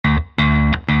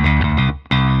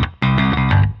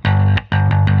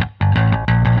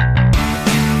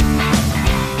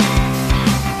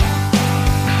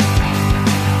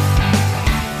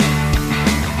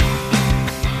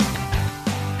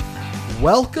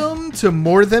Welcome to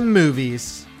More Than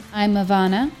Movies. I'm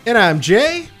Ivana. And I'm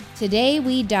Jay. Today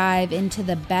we dive into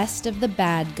the best of the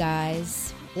bad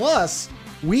guys. Plus,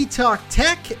 we talk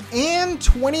tech and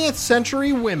 20th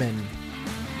century women.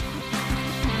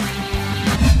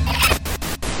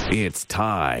 It's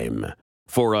time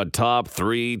for a top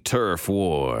 3 turf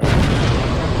war.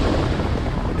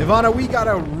 Ivana, we got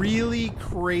a really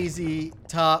crazy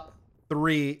top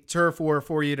 3 turf war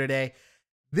for you today.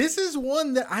 This is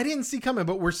one that I didn't see coming,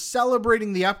 but we're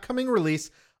celebrating the upcoming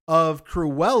release of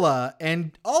Cruella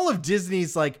and all of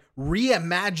Disney's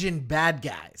reimagined bad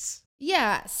guys.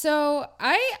 Yeah, so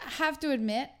I have to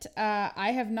admit,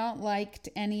 I have not liked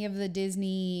any of the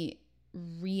Disney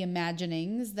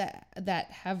reimaginings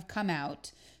that have come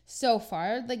out so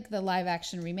far, like the live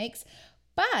action remakes.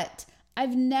 But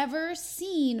I've never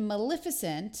seen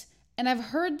Maleficent, and I've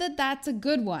heard that that's a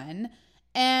good one.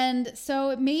 And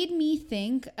so it made me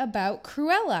think about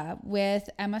Cruella with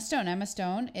Emma Stone. Emma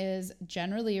Stone is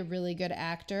generally a really good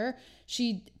actor.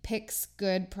 She picks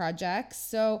good projects.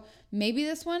 So maybe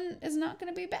this one is not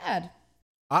going to be bad.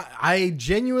 I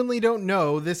genuinely don't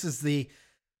know. This is the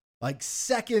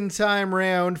second time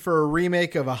round for a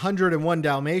remake of 101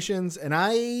 Dalmatians. And I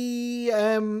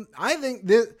think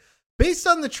that based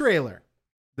on the trailer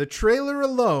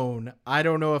alone, I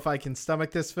don't know if I can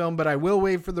stomach this film, but I will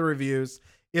wait for the reviews.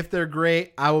 If they're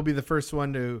great, I will be the first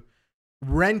one to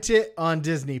rent it on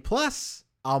Disney Plus.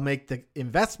 I'll make the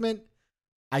investment.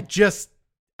 I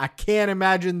can't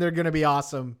imagine they're going to be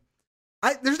awesome.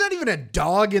 There's not even a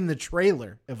dog in the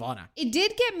trailer, Ivana. It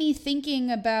did get me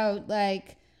thinking about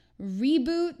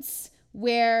reboots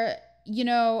where,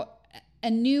 a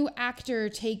new actor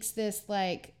takes this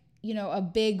a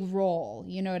big role,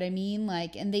 you know what I mean?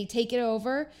 And they take it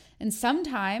over, and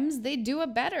sometimes they do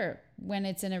it better when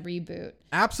it's in a reboot.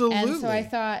 Absolutely. And so I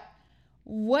thought,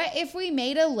 what if we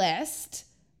made a list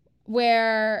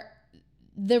where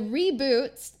the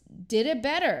reboots did it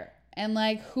better? And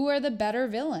who are the better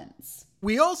villains?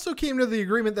 We also came to the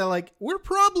agreement that we're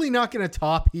probably not going to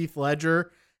top Heath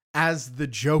Ledger as the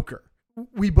Joker.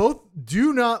 We both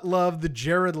do not love the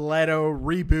Jared Leto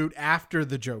reboot after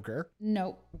the Joker.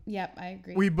 Nope. Yep, I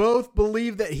agree. We both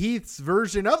believe that Heath's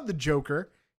version of the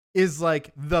Joker is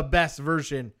the best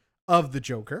version of the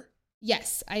Joker.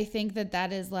 Yes, I think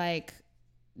that is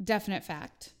definite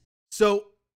fact. So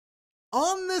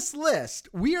on this list,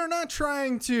 we are not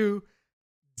trying to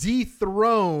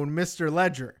dethrone Mr.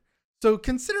 Ledger. So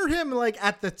consider him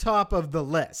at the top of the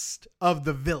list of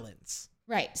the villains.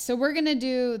 Right. So we're going to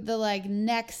do the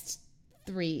next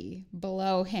 3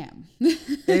 below him.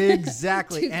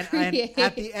 Exactly. and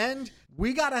at the end,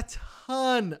 we got a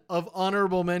ton of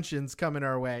honorable mentions coming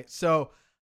our way. So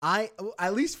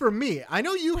at least for me, I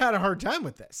know you had a hard time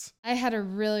with this. I had a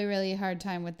really, really hard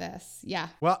time with this. Yeah.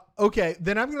 Well, okay.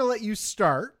 Then I'm going to let you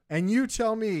start and you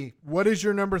tell me, what is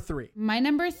your number 3? My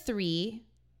number 3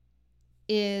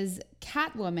 is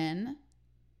Catwoman,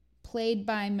 played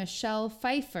by Michelle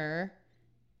Pfeiffer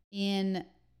in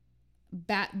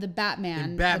the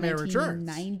Batman. In Batman Returns.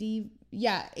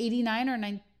 89 or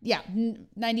 9. Yeah,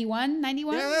 91.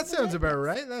 Yeah, that sounds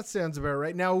about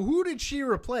right. Now, who did she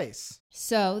replace?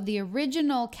 So the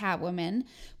original Catwoman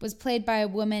was played by a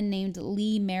woman named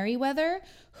Lee Merriweather,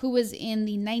 who was in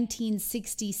the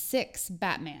 1966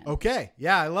 Batman. Okay.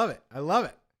 Yeah, I love it.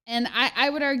 And I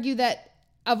would argue that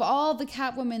of all the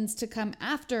Catwomans to come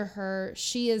after her,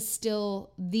 she is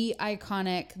still the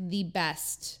iconic, the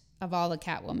best of all the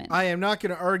Catwomen. I am not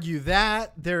going to argue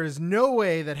that. There is no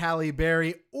way that Halle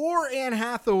Berry or Anne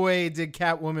Hathaway did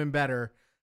Catwoman better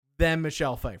than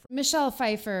Michelle Pfeiffer. Michelle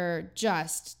Pfeiffer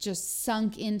just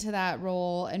sunk into that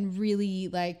role and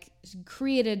really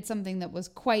created something that was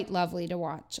quite lovely to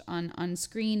watch on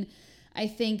screen. I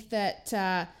think that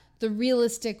the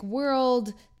realistic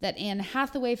world that Anne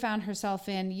Hathaway found herself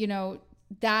in,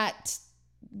 that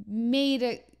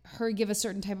made her give a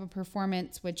certain type of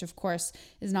performance, which of course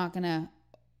is not going to,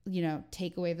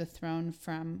 take away the throne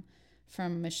from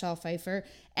Michelle Pfeiffer.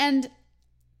 And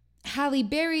Halle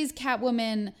Berry's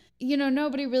Catwoman,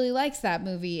 nobody really likes that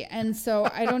movie. And so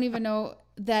I don't even know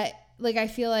that, I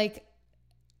feel I'm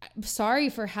sorry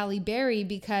for Halle Berry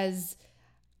because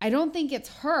I don't think it's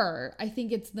her. I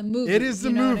think it's the movie. It is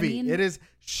the movie. I mean?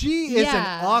 She is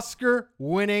an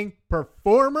Oscar-winning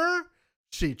performer.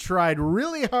 She tried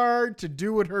really hard to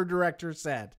do what her director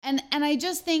said. And I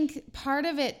just think part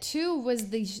of it too was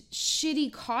the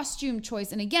shitty costume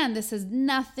choice. And again, this has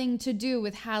nothing to do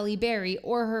with Halle Berry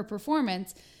or her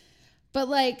performance. But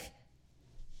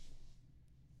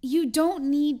you don't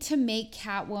need to make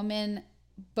Catwoman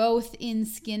both in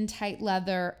skin tight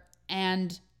leather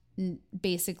and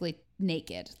basically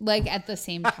naked, like at the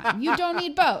same time. You don't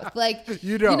need both. Like,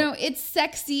 You don't. You know, it's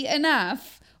sexy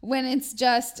enough when it's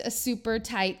just a super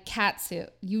tight catsuit.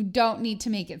 You don't need to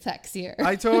make it sexier.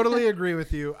 I totally agree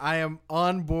with you. I am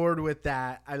on board with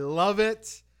that. I love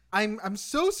it. I'm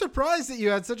so surprised that you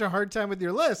had such a hard time with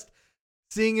your list,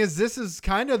 seeing as this is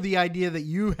kind of the idea that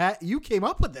you came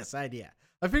up with this idea.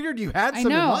 I figured you had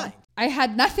some in mind. I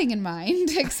had nothing in mind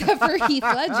except for Heath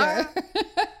Ledger.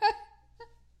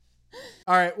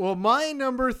 All right. Well, my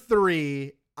number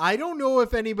 3, I don't know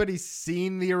if anybody's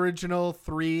seen the original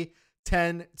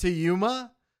 3:10 to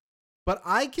Yuma, but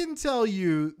I can tell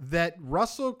you that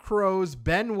Russell Crowe's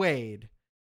Ben Wade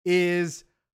is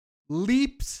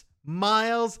leaps,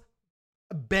 miles,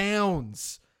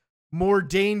 bounds more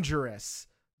dangerous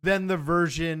than the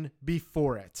version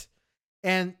before it.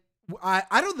 And I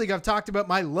don't think I've talked about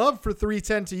my love for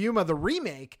 3:10 to Yuma, the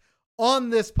remake, on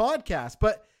this podcast,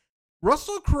 but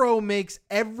Russell Crowe makes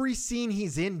every scene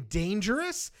he's in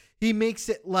dangerous. He makes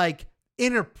it like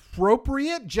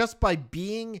inappropriate just by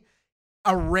being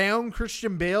around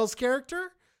Christian Bale's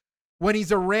character. When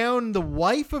he's around the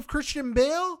wife of Christian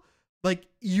Bale, like,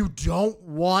 you don't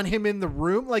want him in the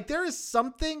room. Like, there is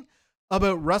something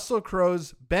about Russell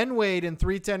Crowe's Ben Wade in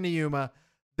 3:10 to Yuma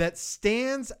that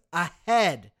stands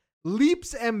ahead,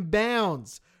 leaps and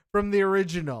bounds from the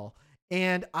original.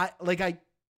 And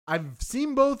I've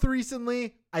seen both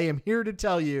recently. I am here to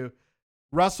tell you,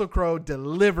 Russell Crowe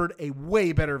delivered a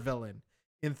way better villain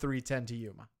in 3:10 to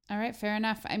Yuma. All right, fair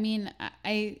enough. I mean,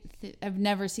 I've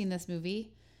never seen this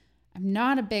movie. I'm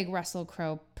not a big Russell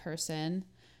Crowe person.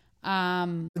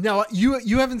 Now,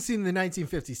 you haven't seen the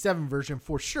 1957 version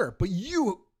for sure, but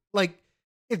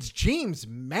it's James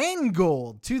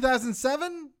Mangold,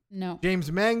 2007? No. James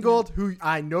Mangold, who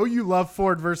I know you love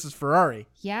Ford versus Ferrari.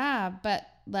 Yeah, but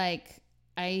like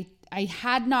I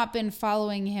had not been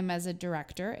following him as a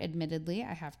director, admittedly,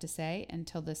 I have to say,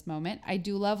 until this moment. I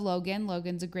do love Logan.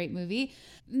 Logan's a great movie.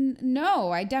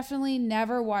 No, I definitely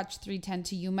never watched 3:10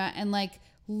 to Yuma. And like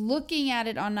looking at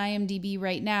it on IMDb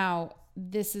right now,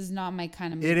 this is not my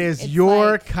kind of movie. It is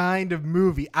your kind of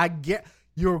movie. I get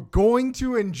you're going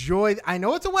to enjoy. I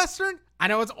know it's a Western. I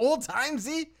know it's old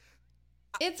timesy.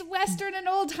 It's Western and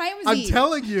old timesy. I'm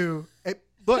telling you.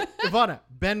 Look, Ivana,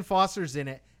 Ben Foster's in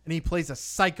it, and he plays a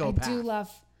psychopath.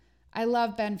 I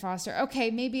love Ben Foster. Okay,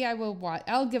 maybe I will watch.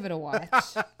 I'll give it a watch.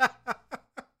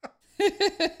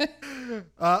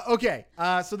 Okay,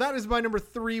 so that is my number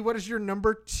 3. What is your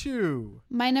number 2?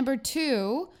 My number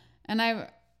 2, and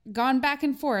I've gone back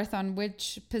and forth on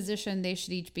which position they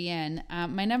should each be in.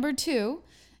 My number 2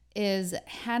 is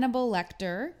Hannibal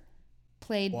Lecter,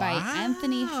 played by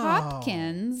Anthony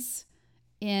Hopkins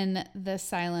in The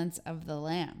Silence of the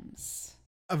Lambs.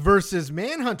 Versus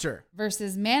Manhunter.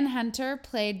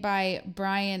 Played by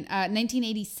Brian,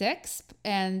 1986,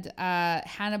 and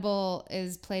Hannibal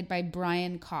is played by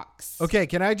Brian Cox. Okay,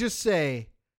 can I just say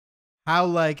how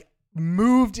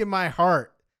moved in my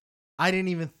heart, I didn't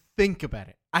even think about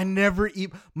it.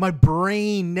 My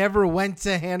brain never went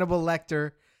to Hannibal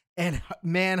Lecter and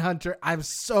Manhunter. I'm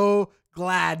so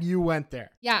glad you went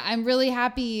there. Yeah, I'm really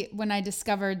happy when I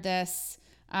discovered this.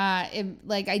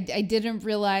 I didn't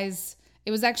realize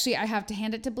it was actually, I have to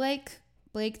hand it to Blake.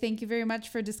 Blake, thank you very much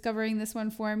for discovering this one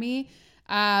for me.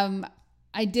 I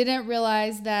didn't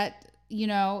realize that,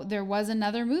 there was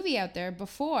another movie out there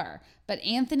before, but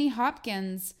Anthony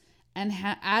Hopkins and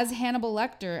as Hannibal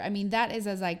Lecter, I mean, that is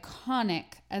as iconic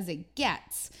as it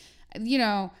gets,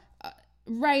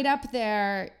 right up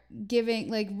there,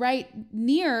 giving right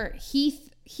near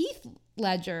Heath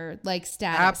Ledger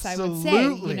status.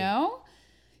 Absolutely. I would say,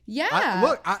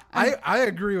 Yeah. I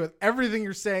agree with everything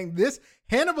you're saying. This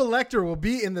Hannibal Lecter will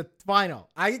be in the final.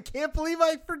 I can't believe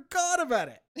I forgot about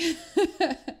it.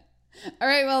 All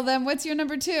right, well then what's your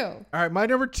number 2? All right, my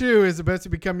number 2 is about to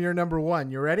become your number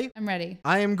 1. You ready? I'm ready.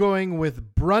 I am going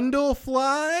with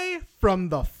Brundlefly from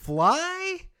The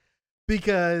Fly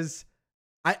because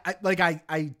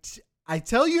I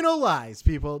tell you no lies,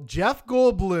 people. Jeff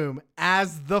Goldblum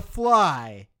as The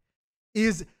Fly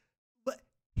is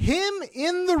him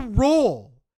in the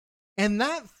role, and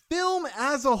that film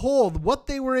as a whole, what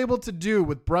they were able to do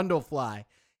with Brundlefly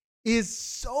is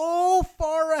so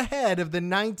far ahead of the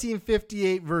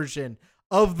 1958 version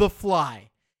of The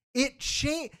Fly. It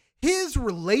changed his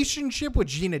relationship with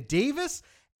Geena Davis,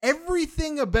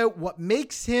 everything about what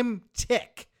makes him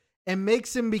tick and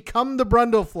makes him become the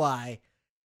Brundlefly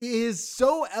is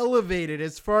so elevated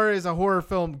as far as a horror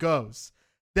film goes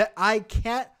that I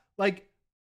can't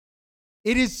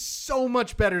it is so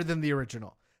much better than the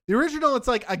original. The original, it's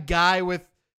like a guy with,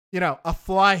 a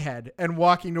fly head and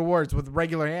walking towards with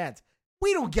regular hands.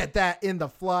 We don't get that in The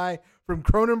Fly. from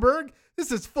Cronenberg.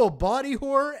 This is full body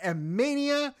horror and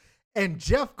mania and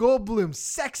Jeff Goldblum's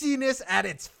sexiness at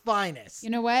its finest. You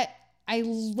know what? I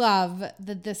love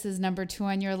that this is number 2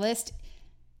 on your list.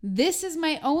 This is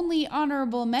my only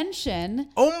honorable mention.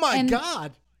 Oh my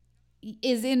God.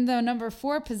 Is in the number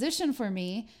 4 position for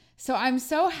me. So I'm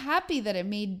so happy that it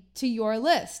made to your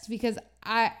list because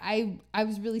I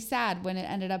was really sad when it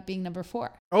ended up being number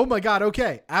 4. Oh my God.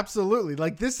 Okay. Absolutely.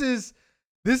 Like this is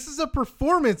a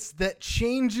performance that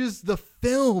changes the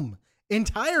film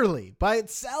entirely by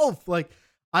itself. Like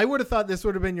I would have thought this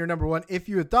would have been your number 1 if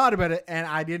you had thought about it. And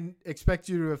I didn't expect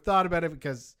you to have thought about it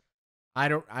because I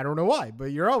don't know why,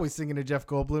 but you're always thinking of Jeff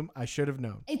Goldblum. I should have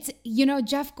known. It's,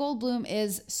 Jeff Goldblum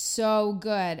is so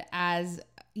good as,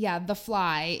 the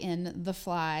Fly in The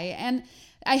Fly. And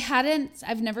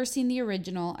I've never seen the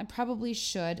original. I probably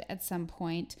should at some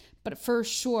point, but for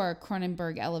sure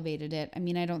Cronenberg elevated it. I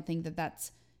mean, I don't think that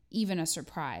that's even a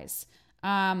surprise.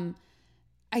 I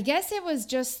guess it was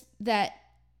just that,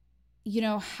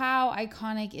 how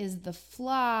iconic is The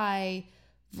Fly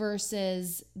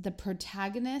versus the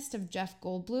protagonist of Jeff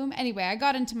Goldblum. Anyway, I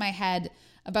got into my head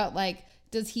about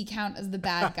does he count as the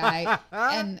bad guy?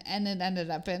 and it ended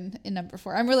up in number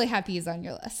 4. I'm really happy he's on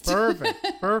your list.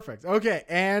 Perfect. Okay.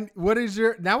 And what is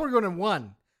now we're going to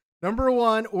 1. Number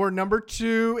 1 or number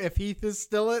 2 if Heath is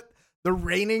still the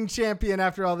reigning champion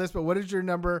after all this. But what is your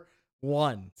number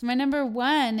 1? So my number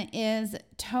 1 is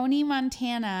Tony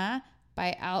Montana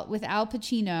with Al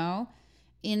Pacino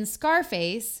in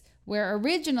Scarface, where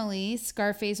originally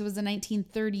Scarface was a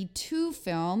 1932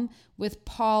 film with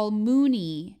Paul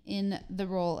Mooney in the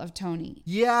role of Tony.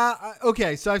 Yeah.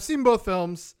 Okay. So I've seen both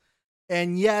films.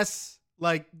 And yes,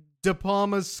 De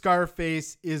Palma's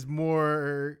Scarface is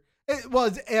more...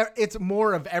 It's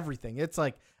more of everything. It's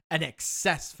like an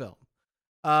excess film.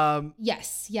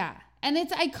 Yes. Yeah. And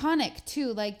it's iconic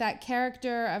too. Like that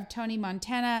character of Tony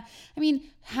Montana. I mean,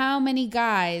 how many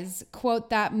guys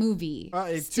quote that movie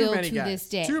still to this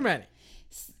day? Too many.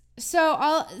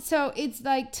 So it's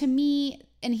like, to me,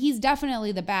 and he's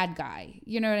definitely the bad guy.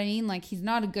 You know what I mean? Like he's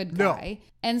not a good guy. No.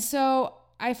 And so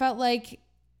I felt like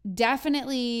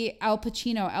definitely Al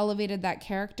Pacino elevated that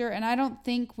character. And I don't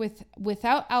think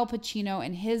without Al Pacino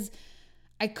and his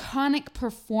iconic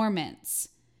performance,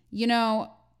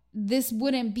 this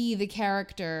wouldn't be the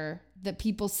character that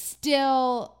people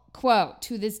still quote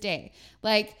to this day.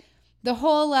 Like the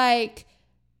whole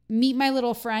meet my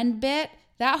little friend bit,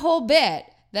 that whole bit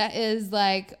that is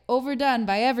overdone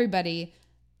by everybody,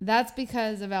 that's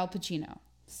because of Al Pacino.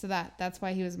 So that's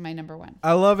why he was my number 1.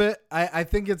 I love it. I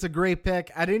think it's a great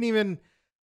pick. I didn't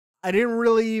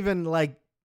really even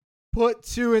put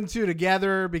 2 and 2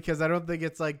 together because I don't think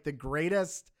it's the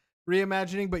greatest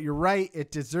reimagining, but you're right.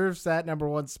 It deserves that number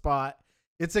 1 spot.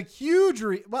 It's a huge,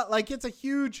 it's a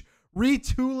huge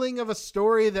retooling of a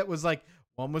story that was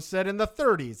one was set in the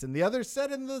 30s and the other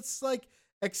set in this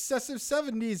excessive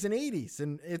 70s and 80s.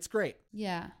 And it's great.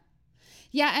 Yeah.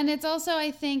 Yeah. And it's also,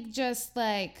 I think, just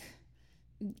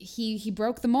he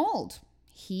broke the mold.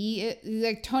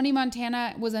 Tony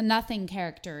Montana was a nothing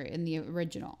character in the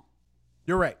original.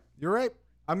 You're right.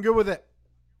 I'm good with it.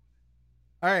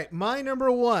 All right, my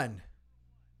number 1.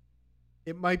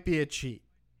 It might be a cheat.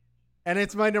 And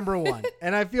it's my number 1.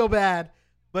 And I feel bad,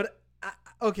 but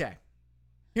okay.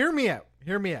 Hear me out.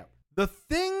 The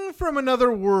Thing from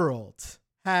Another World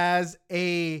has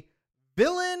a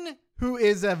villain who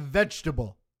is a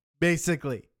vegetable,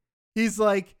 basically. He's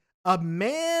like a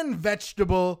man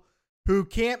vegetable who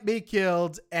can't be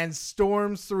killed and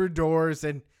storms through doors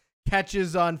and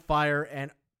catches on fire and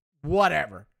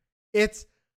whatever. It's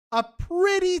a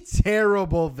pretty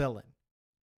terrible villain.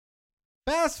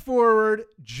 Fast forward,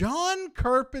 John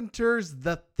Carpenter's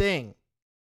The Thing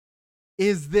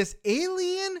is this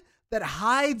alien that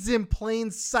hides in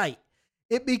plain sight.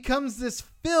 It becomes this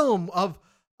film of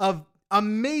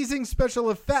amazing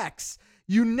special effects.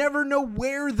 You never know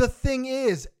where the thing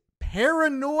is.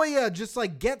 Paranoia just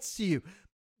gets to you.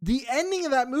 The ending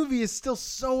of that movie is still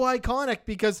so iconic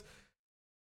because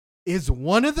is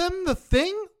one of them the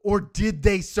thing or did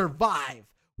they survive?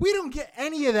 We don't get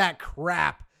any of that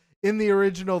crap in the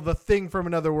original The Thing from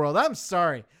Another World. I'm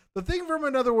sorry. The Thing from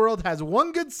Another World has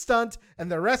one good stunt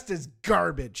and the rest is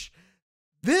garbage.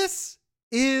 This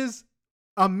is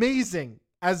amazing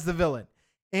as the villain.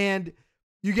 And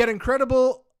you get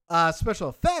incredible special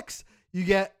effects. You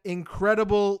get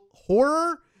incredible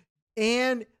horror.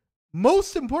 And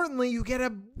most importantly, you get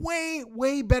a way,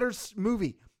 way better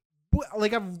movie.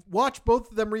 I've watched both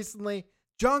of them recently.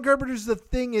 John Carpenter's The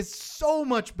Thing is so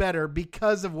much better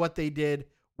because of what they did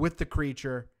with the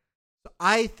creature. So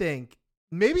I think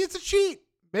maybe it's a cheat.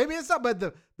 Maybe it's not, but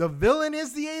the The villain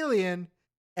is the alien,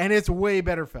 and it's a way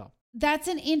better film. That's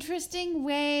an interesting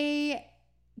way.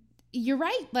 You're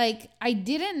right. Like, I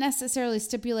didn't necessarily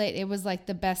stipulate it was like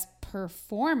the best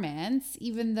performance,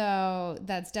 even though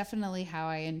that's definitely how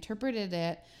I interpreted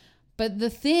it. But The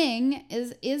Thing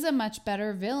is a much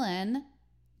better villain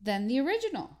than the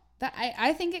original. That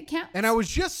I think it counts. And I was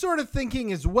just sort of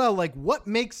thinking as well, like, what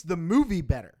makes the movie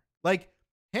better? Like,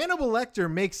 Hannibal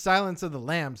Lecter makes Silence of the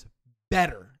Lambs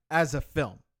better as a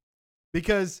film.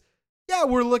 Because, yeah,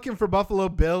 we're looking for Buffalo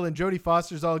Bill and Jodie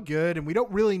Foster's all good, and we don't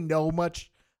really know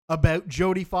much about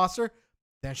Jodie Foster.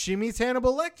 Then she meets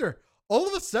Hannibal Lecter. All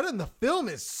of a sudden, the film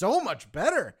is so much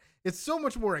better. It's so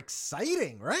much more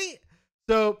exciting, right?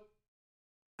 So,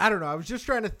 I don't know. I was just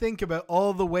trying to think about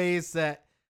all the ways that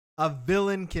a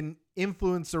villain can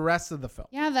influence the rest of the film.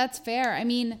 Yeah, that's fair. I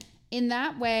mean, in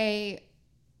that way,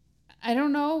 I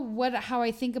don't know how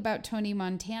I think about Tony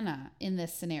Montana in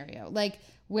this scenario. Like,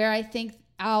 where I think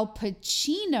Al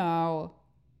Pacino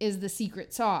is the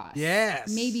secret sauce.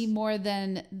 Yes. Maybe more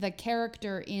than the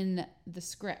character in the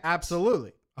script.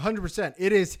 Absolutely. 100%.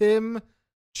 It is him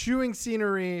chewing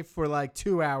scenery for like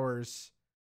 2 hours,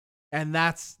 and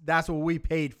that's what we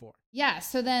paid for. Yeah,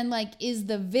 so then, like, is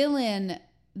the villain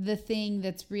the thing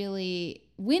that's really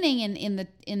winning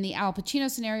in the Al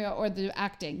Pacino scenario, or the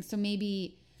acting? So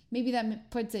maybe that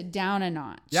puts it down a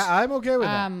notch. Yeah, I'm okay with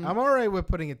that. I'm all right with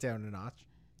putting it down a notch.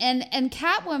 And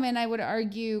Catwoman, I would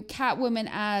argue, Catwoman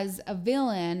as a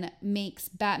villain makes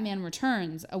Batman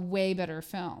Returns a way better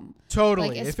film. Totally.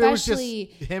 Like, if it was just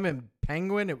him and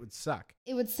Penguin, it would suck.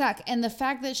 It would suck. And the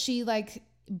fact that she, like,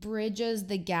 bridges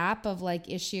the gap of, like,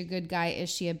 is she a good guy, is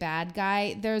she a bad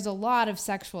guy? There's a lot of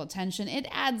sexual tension. It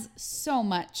adds so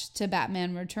much to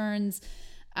Batman Returns.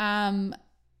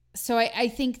 So I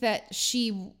think that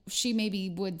she maybe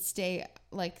would stay,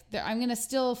 like, there. I'm gonna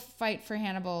still fight for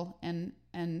Hannibal and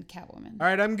Catwoman. All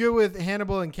right, I'm good with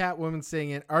Hannibal and Catwoman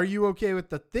staying in. Are you okay with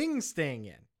The Thing staying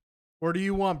in, or do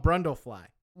you want Brundlefly?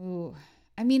 Ooh,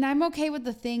 I mean, I'm okay with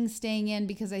The Thing staying in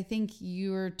because I think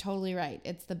you're totally right.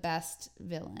 It's the best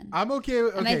villain. I'm okay.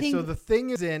 Okay, so The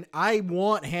Thing is in. I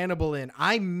want Hannibal in.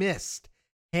 I missed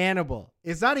Hannibal.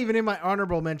 It's not even in my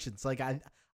honorable mentions. Like,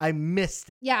 I missed.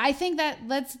 Yeah, I think that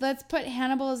let's put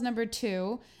Hannibal as number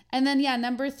 2, and then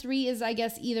number 3 is, I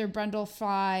guess, either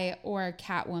Brundlefly or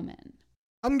Catwoman.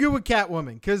 I'm good with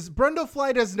Catwoman because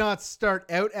Brundlefly does not start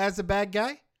out as a bad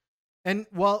guy, and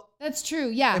that's true.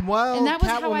 Yeah, and that was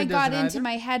Catwoman how I got into either.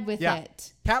 my head with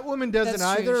it. Catwoman doesn't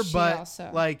That's either, true. She but also.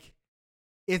 like,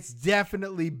 it's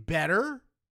definitely better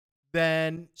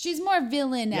than. She's more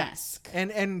villain-esque. Yeah.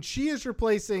 And she is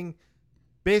replacing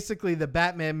basically the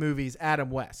Batman movies Adam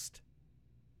West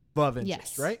love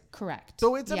interest, right? Correct.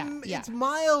 So it's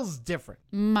miles different.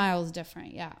 Miles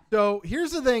different, yeah. So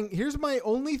here's the thing. Here's my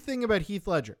only thing about Heath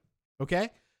Ledger,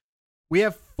 okay? We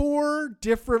have 4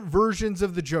 different versions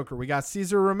of the Joker. We got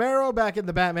Cesar Romero back in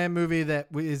the Batman movie that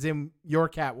is in Your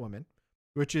Catwoman,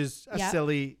 which is a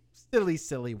silly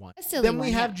one. Then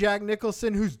we have Jack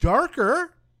Nicholson, who's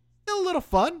darker. Still a little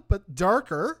fun, but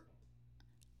darker.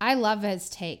 I love his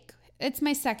take. It's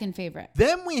my second favorite.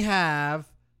 Then we have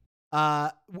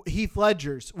Heath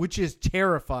Ledger's, which is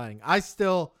terrifying. I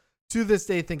still, to this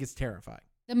day, think it's terrifying.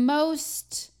 The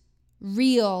most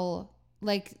real,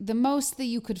 like the most that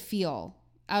you could feel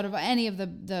out of any of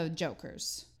the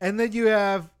Jokers. And then you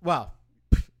have,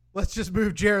 let's just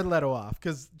move Jared Leto off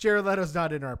because Jared Leto's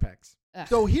not in our picks.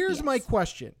 So here's my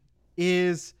question.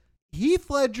 Is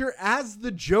Heath Ledger as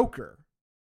the Joker,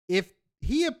 if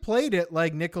he had played it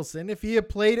like Nicholson, if he had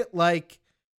played it like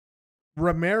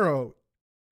Romero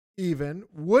even,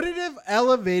 would it have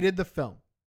elevated the film?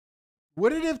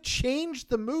 Would it have changed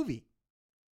the movie?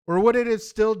 Or would it have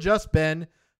still just been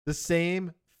the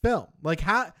same film? Like,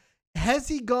 how has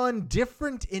he gone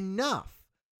different enough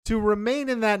to remain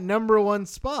in that number 1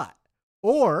 spot?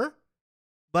 Or,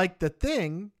 like The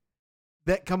Thing,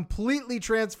 that completely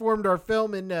transformed our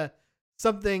film into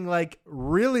something like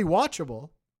really watchable,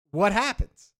 what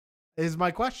happens is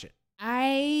my question.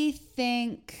 I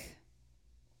think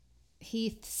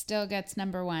Heath still gets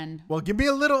number 1. Well, give me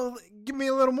a little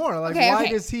more. Like, why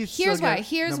does Heath still get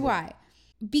Here's why.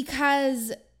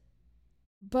 Because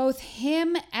both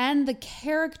him and the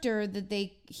character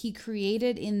that he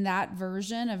created in that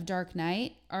version of Dark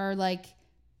Knight are, like,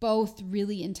 both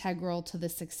really integral to the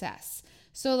success.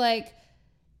 So, like,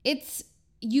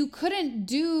 you couldn't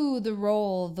do the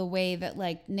role the way that,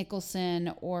 like,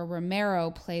 Nicholson or Romero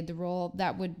played the role.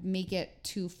 That would make it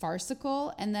too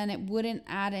farcical, and then it wouldn't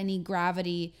add any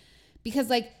gravity because,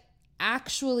 like,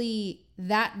 actually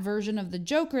that version of the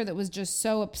Joker that was just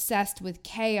so obsessed with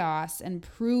chaos and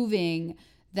proving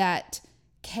that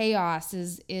chaos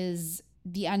is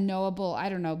the unknowable, I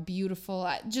don't know, beautiful,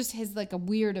 just his like a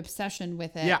weird obsession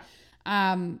with it. Yeah.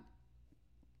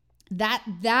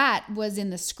 That was in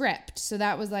the script. So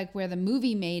that was like where the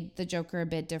movie made the Joker a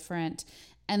bit different.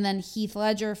 And then Heath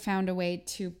Ledger found a way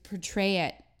to portray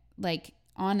it like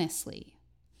honestly.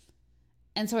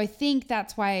 And so I think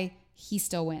that's why he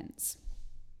still wins.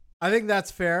 I think that's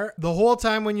fair. The whole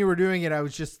time when you were doing it, I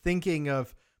was just thinking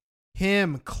of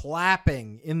him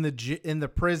clapping in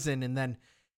the prison and then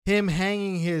him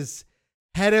hanging his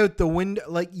head out the window.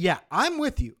 Like, yeah, I'm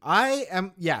with you. I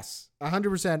am, yes,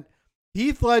 100%.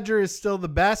 Heath Ledger is still the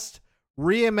best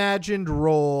reimagined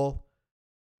role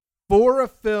for a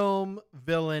film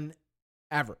villain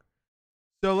ever.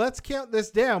 So let's count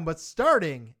this down, but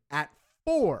starting at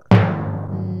 4.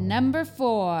 Number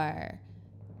 4,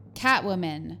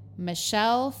 Catwoman,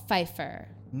 Michelle Pfeiffer.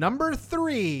 Number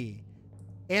 3,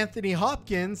 Anthony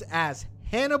Hopkins as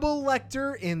Hannibal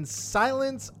Lecter in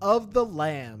Silence of the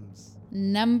Lambs.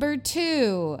 Number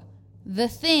 2, The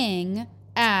Thing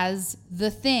as The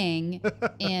Thing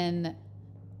in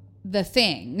The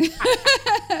Thing.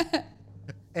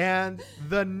 And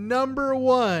the number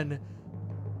 1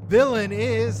 villain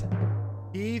is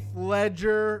Heath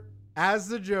Ledger as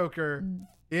the Joker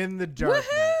in The Dark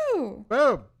Knight. Woohoo!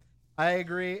 Boom. I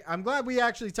agree. I'm glad we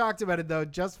actually talked about it, though,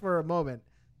 just for a moment.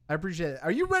 I appreciate it.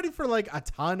 Are you ready for like a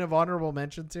ton of honorable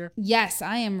mentions here? Yes,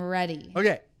 I am ready.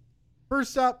 Okay.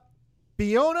 First up,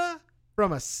 Fiona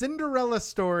from A Cinderella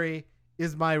Story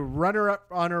is my runner-up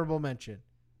honorable mention.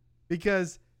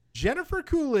 Because Jennifer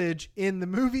Coolidge in the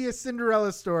movie A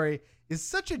Cinderella Story is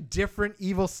such a different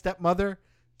evil stepmother.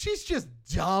 She's just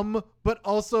dumb, but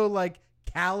also like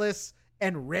callous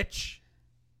and rich.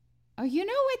 Oh, you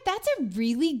know what? That's a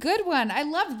really good one. I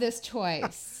love this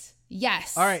choice.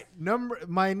 Yes. All right.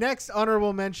 My next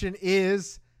honorable mention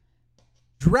is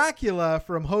Dracula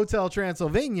from Hotel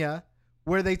Transylvania,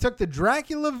 where they took the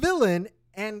Dracula villain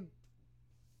and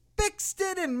fixed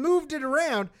it and moved it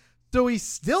around so he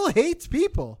still hates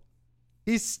people.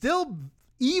 He's still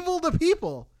evil to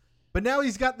people. But now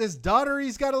he's got this daughter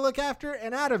he's got to look after,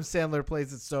 and Adam Sandler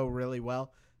plays it so really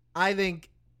well. I think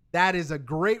that is a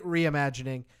great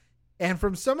reimagining. And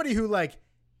from somebody who like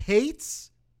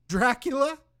hates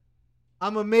Dracula,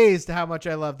 I'm amazed how much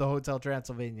I love the Hotel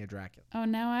Transylvania Dracula. Oh,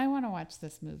 now I want to watch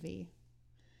this movie.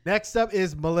 Next up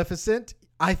is Maleficent.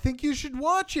 I think you should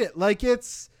watch it. Like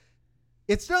it's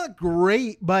not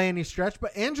great by any stretch,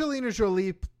 but Angelina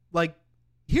Jolie, like,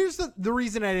 here's the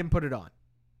reason I didn't put it on.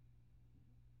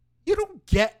 You don't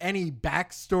get any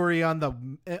backstory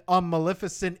on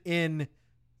Maleficent in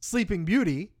Sleeping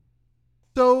Beauty.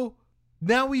 So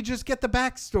now we just get the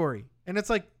backstory. And it's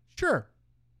like, sure,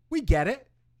 we get it.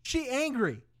 She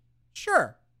angry.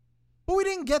 Sure. But we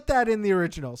didn't get that in the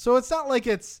original. So it's not like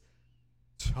it's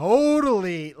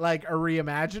totally like a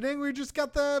reimagining. We just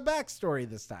got the backstory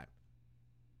this time.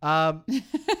 All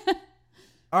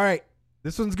right.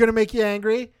 This one's going to make you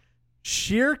angry.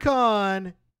 Shere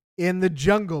Khan in The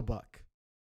Jungle Book.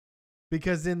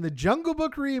 Because in the Jungle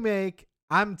Book remake,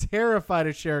 I'm terrified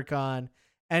of Shere Khan.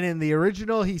 And in the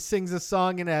original, he sings a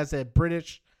song and has a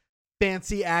British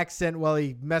fancy accent while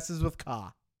he messes with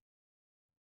Kaa.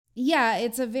 Yeah,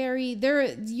 it's a very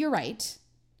you're right.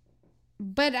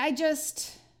 But I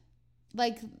just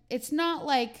like it's not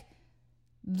like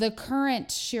the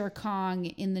current Shere Khan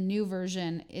in the new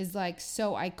version is like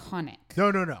so iconic.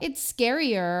 No. It's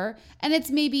scarier and it's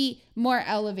maybe more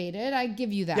elevated. I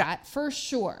give you that for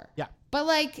sure. Yeah. But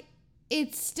like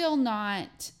it's still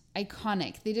not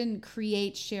iconic. They didn't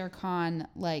create Shere Khan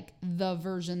like the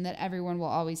version that everyone will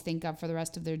always think of for the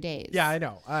rest of their days. Yeah, I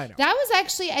know. That was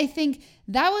actually, I think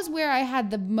that was where I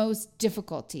had the most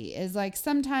difficulty is like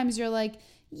sometimes you're like,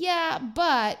 yeah,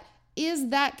 but is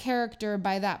that character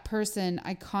by that person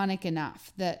iconic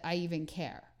enough that I even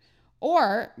care?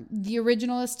 Or the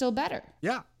original is still better.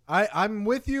 Yeah, I'm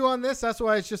with you on this. That's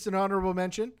why it's just an honorable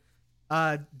mention.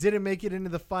 Didn't make it into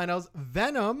the finals.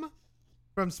 Venom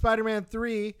from Spider-Man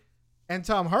 3 and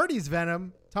Tom Hardy's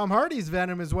Venom. Tom Hardy's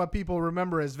Venom is what people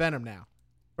remember as Venom now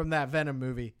from that Venom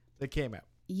movie that came out.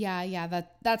 Yeah,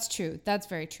 that's true. That's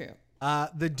very true.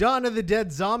 The Dawn of the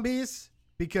Dead Zombies,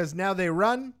 because now they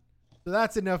run. So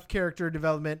that's enough character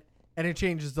development, and it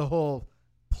changes the whole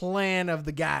plan of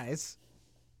the guys.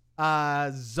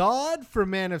 Zod from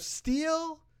Man of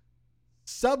Steel.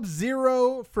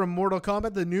 Sub-Zero from Mortal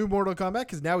Kombat, the new Mortal Kombat,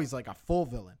 because now he's like a full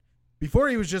villain. Before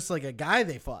he was just like a guy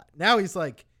they fought. Now he's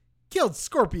like killed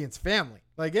Scorpion's family.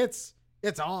 Like it's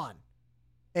on.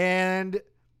 And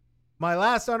my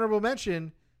last honorable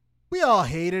mention, we all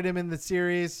hated him in the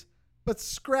series, but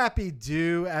Scrappy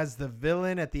Doo as the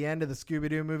villain at the end of the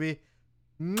Scooby-Doo movie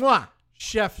Mwah!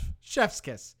 Chef's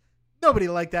kiss. Nobody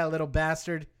liked that little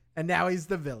bastard, and now he's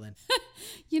the villain.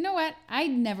 You know what? I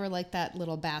never liked that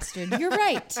little bastard. You're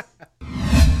right.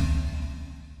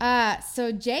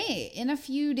 So Jay, in a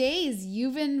few days,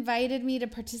 you've invited me to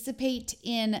participate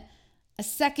in a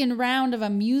second round of a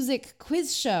music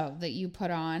quiz show that you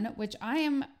put on, which I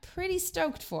am pretty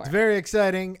stoked for. It's very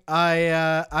exciting.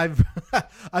 I've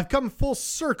I've come full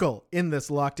circle in this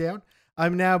lockdown.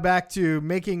 I'm now back to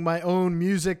making my own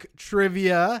music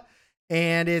trivia,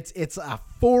 and it's a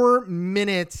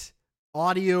 4-minute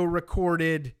audio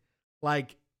recorded,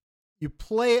 like you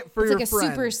play it for it's your like a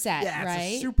friends. super set, yeah, right?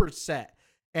 It's a super set.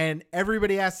 And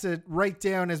everybody has to write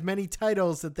down as many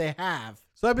titles that they have.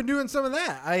 So I've been doing some of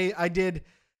that. I did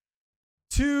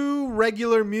 2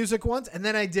 regular music ones, and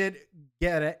then I did,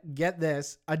 get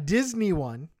this, a Disney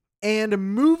one and a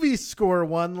movie score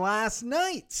one last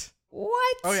night.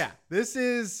 What? Oh yeah, this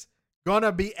is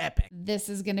gonna be epic. This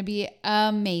is going to be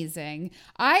amazing.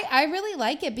 I really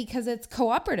like it because it's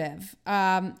cooperative.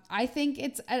 I think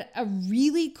it's a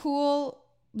really cool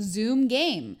Zoom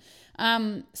game.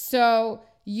 So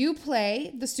you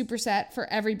play the superset for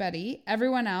everybody.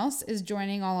 Everyone else is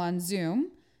joining all on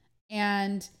Zoom,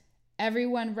 and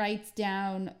everyone writes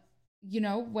down,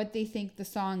 what they think the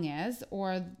song is,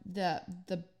 or the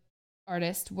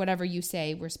artist, whatever you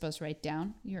say we're supposed to write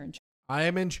down. You're in charge. I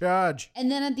am in charge. And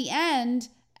then at the end,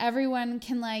 everyone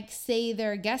can say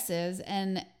their guesses,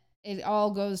 and it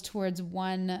all goes towards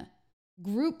one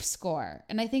group score.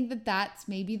 And I think that that's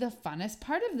maybe the funnest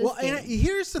part of this game. And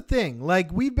here's the thing.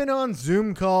 We've been on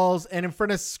Zoom calls and in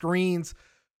front of screens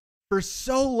for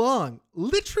so long.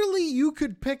 Literally, you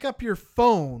could pick up your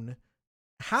phone,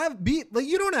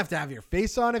 you don't have to have your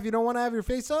face on if you don't want to have your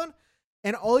face on.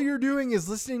 And all you're doing is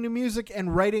listening to music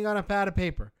and writing on a pad of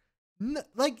paper.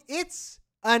 It's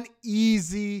an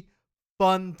easy,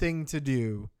 fun thing to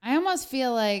do. I almost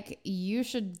feel like you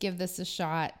should give this a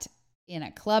shot in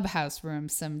a clubhouse room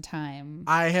sometime.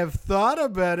 I have thought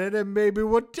about it, and maybe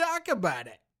we'll talk about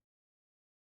it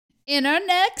in our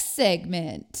next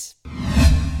segment.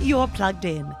 You're plugged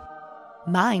in.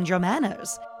 Mind your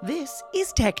manners. This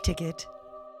is Tech Ticket.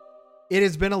 It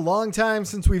has been a long time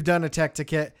since we've done a Tech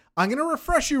Ticket. I'm going to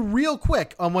refresh you real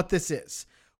quick on what this is.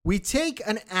 We take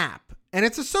an app, and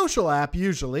it's a social app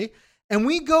usually, and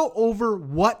we go over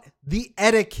what the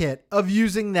etiquette of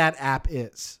using that app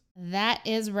is. That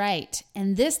is right.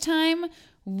 And this time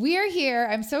we're here.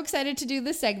 I'm so excited to do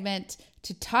this segment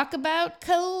to talk about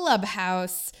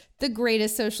Clubhouse, the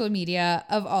greatest social media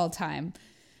of all time.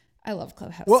 I love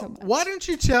Clubhouse so much. Why don't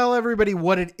you tell everybody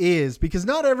what it is? Because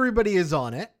not everybody is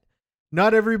on it.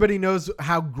 Not everybody knows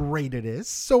how great it is.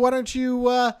 So why don't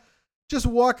you just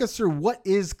walk us through what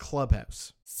is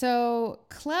Clubhouse? So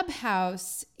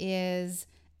Clubhouse is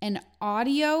an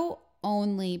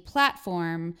audio-only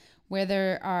platform where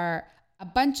there are a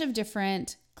bunch of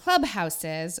different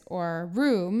clubhouses or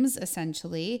rooms,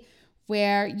 essentially,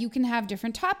 where you can have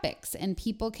different topics and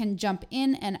people can jump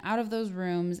in and out of those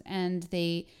rooms, and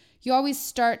you always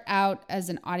start out as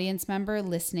an audience member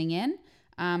listening in,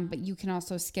 but you can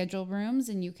also schedule rooms,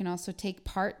 and you can also take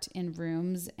part in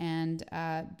rooms and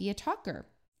be a talker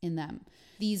in them.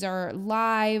 These are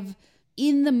live,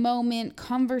 in-the-moment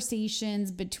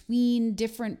conversations between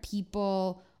different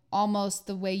people, almost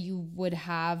the way you would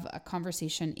have a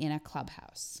conversation in a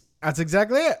clubhouse. That's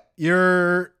exactly it.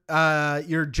 You're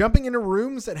jumping into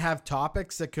rooms that have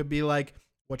topics that could be like,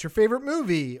 what's your favorite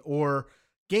movie, or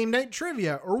game night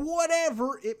trivia, or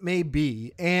whatever it may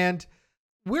be. And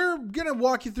we're going to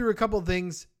walk you through a couple of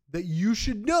things that you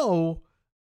should know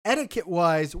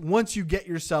etiquette-wise once you get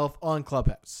yourself on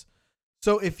Clubhouse.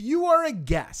 So if you are a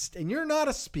guest and you're not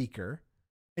a speaker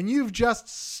and you've just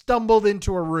stumbled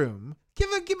into a room, give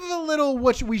a little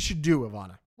what we should do,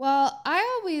 Ivana. Well,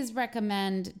 I always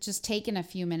recommend just taking a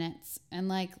few minutes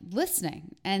and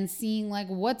listening and seeing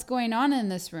what's going on in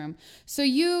this room. So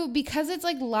because it's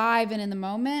live and in the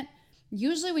moment,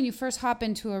 usually when you first hop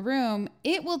into a room,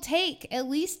 it will take at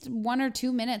least 1 or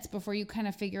 2 minutes before you kind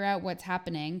of figure out what's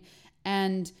happening.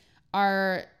 And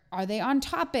are they on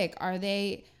topic? Are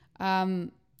they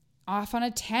off on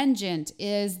a tangent?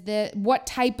 What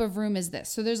type of room is this?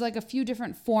 So there's a few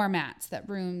different formats that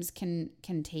rooms can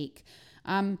take.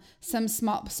 Some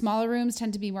smaller rooms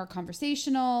tend to be more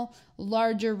conversational.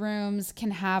 Larger rooms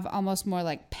can have almost more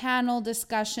panel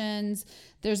discussions.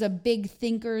 There's a Big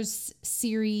Thinkers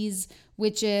series,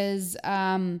 which is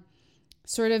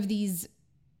sort of these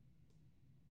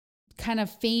kind of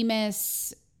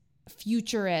famous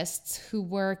futurists who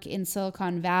work in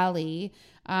Silicon Valley,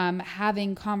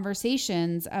 having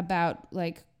conversations about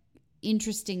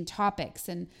interesting topics,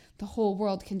 and the whole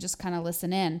world can just kind of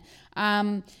listen in.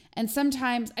 And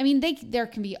sometimes, I mean, there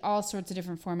can be all sorts of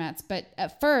different formats, but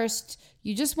at first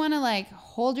you just want to like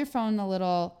hold your phone a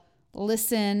little,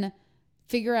 listen,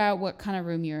 figure out what kind of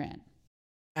room you're in.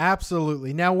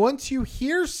 Absolutely. Now, once you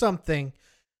hear something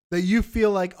that you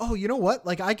feel like, oh, you know what?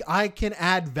 Like I can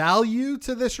add value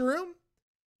to this room,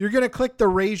 you're going to click the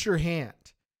raise your hand.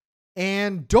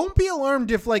 And don't be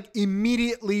alarmed if like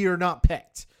immediately you're not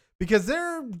picked, because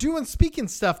they're doing speaking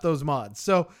stuff, those mods.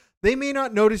 So they may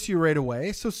not notice you right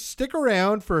away. So stick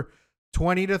around for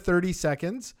 20 to 30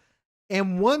 seconds.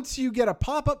 And once you get a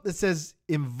pop-up that says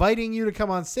inviting you to come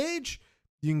on stage,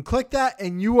 you can click that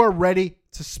and you are ready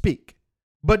to speak.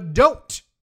 But don't.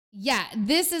 Yeah,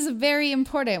 this is very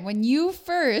important. When you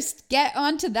first get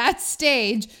onto that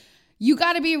stage, you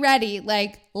got to be ready,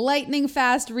 like lightning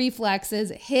fast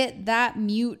reflexes, hit that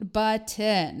mute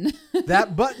button.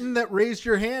 That button that raised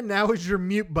your hand now is your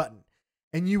mute button.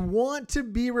 And you want to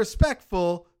be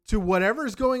respectful to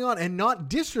whatever's going on and not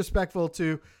disrespectful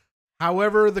to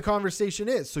however the conversation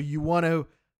is. So you want to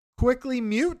quickly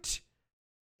mute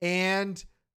and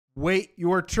wait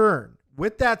your turn.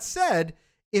 With that said,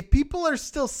 if people are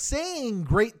still saying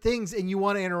great things and you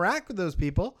want to interact with those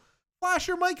people, flash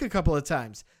your mic a couple of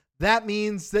times. That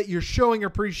means that you're showing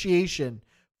appreciation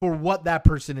for what that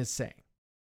person is saying.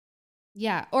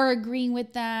 Yeah, or agreeing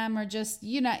with them, or just,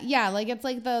 like it's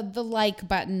like the like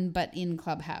button, but in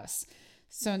Clubhouse.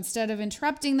 So instead of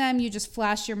interrupting them, you just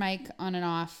flash your mic on and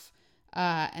off,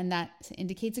 and that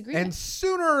indicates agreement. And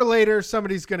sooner or later,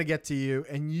 somebody's going to get to you,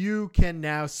 and you can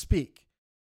now speak.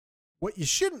 What you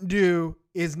shouldn't do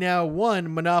is now,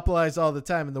 one, monopolize all the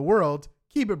time in the world,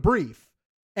 keep it brief,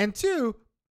 and two,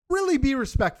 really be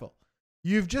respectful.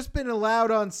 You've just been allowed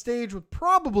on stage with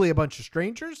probably a bunch of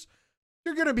strangers.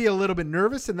 You're going to be a little bit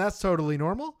nervous, and that's totally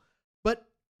normal. But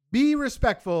be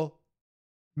respectful.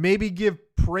 Maybe give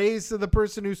praise to the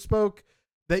person who spoke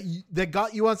that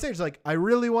got you on stage. Like, I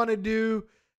really wanted to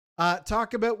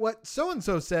talk about what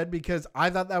so-and-so said because I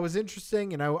thought that was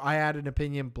interesting, and I had an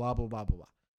opinion, blah, blah, blah, blah, blah.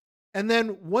 And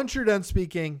then once you're done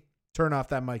speaking, turn off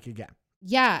that mic again.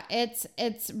 Yeah,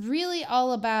 it's really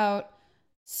all about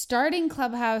starting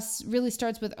Clubhouse. Really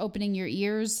starts with opening your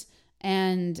ears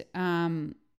and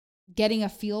getting a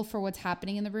feel for what's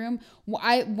happening in the room.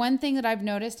 One thing that I've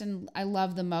noticed and I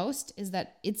love the most is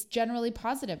that it's generally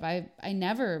positive. I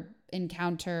never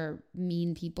encounter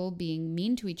mean people being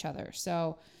mean to each other.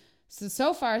 So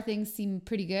far things seem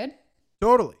pretty good.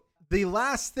 Totally. The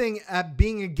last thing at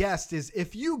being a guest is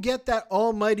if you get that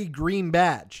almighty green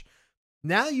badge,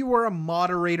 now you are a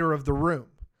moderator of the room.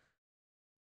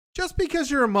 Just because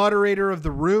you're a moderator of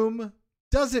the room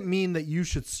doesn't mean that you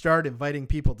should start inviting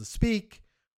people to speak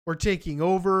or taking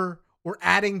over or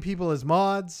adding people as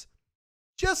mods.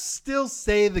 Just still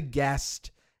stay the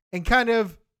guest and kind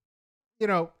of,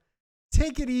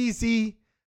 take it easy.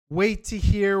 Wait to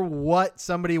hear what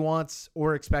somebody wants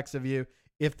or expects of you.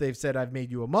 If they've said, I've made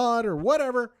you a mod or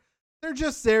whatever, they're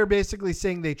just there basically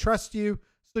saying they trust you.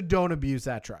 So don't abuse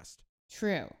that trust.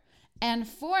 True. And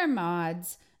for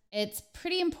mods, it's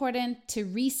pretty important to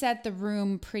reset the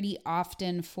room pretty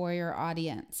often for your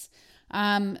audience.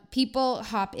 People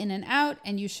hop in and out,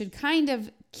 and you should kind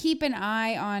of keep an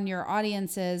eye on your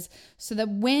audiences so that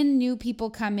when new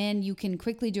people come in, you can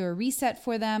quickly do a reset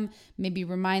for them, maybe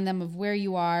remind them of where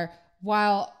you are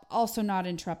while also not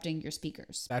interrupting your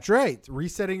speakers. That's right.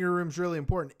 Resetting your room is really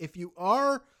important. If you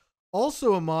are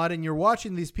also a mod and you're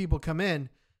watching these people come in,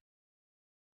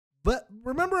 but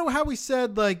remember how we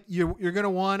said, like, you're going to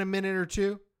want a minute or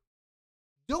two?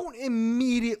 Don't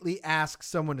immediately ask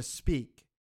someone to speak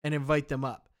and invite them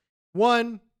up.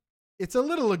 One, it's a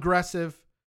little aggressive.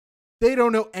 They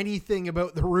don't know anything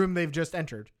about the room they've just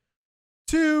entered.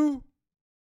 Two,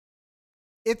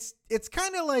 it's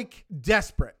kind of like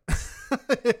desperate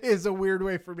is a weird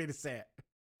way for me to say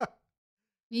it.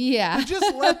 Yeah. You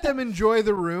just let them enjoy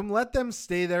the room. Let them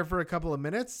stay there for a couple of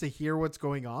minutes to hear what's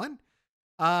going on.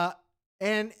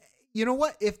 And you know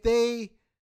what? If they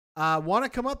want to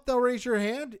come up, they'll raise your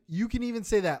hand. You can even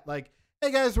say that, like,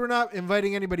 hey guys, we're not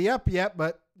inviting anybody up yet,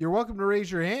 but you're welcome to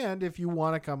raise your hand if you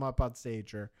want to come up on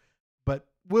stage, but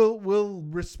we'll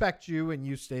respect you and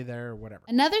you stay there or whatever.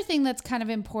 Another thing that's kind of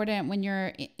important when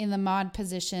you're in the mod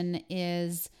position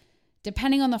is,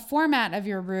 depending on the format of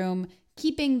your room,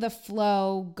 keeping the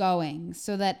flow going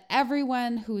so that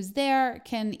everyone who's there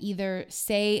can either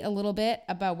say a little bit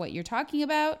about what you're talking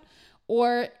about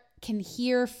or can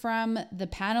hear from the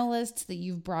panelists that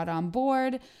you've brought on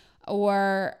board,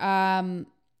 or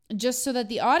just so that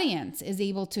the audience is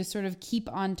able to sort of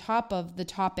keep on top of the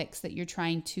topics that you're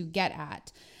trying to get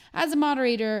at. as a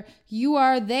moderator, you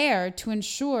are there to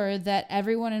ensure that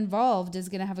everyone involved is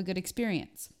going to have a good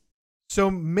experience. So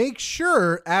make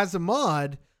sure as a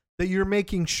mod that you're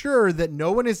making sure that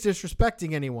no one is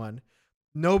disrespecting anyone.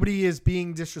 Nobody is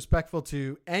being disrespectful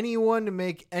to anyone to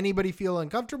make anybody feel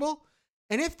uncomfortable.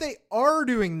 And if they are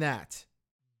doing that,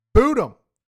 boot them.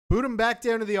 Boot them back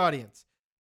down to the audience.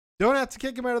 Don't have to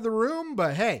kick them out of the room,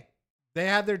 but hey, they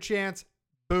had their chance.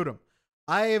 Boot them.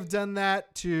 I have done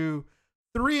that to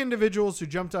 3 individuals who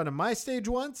jumped onto my stage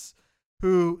once,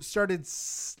 who started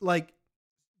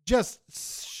just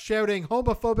shouting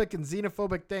homophobic and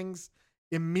xenophobic things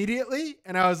immediately.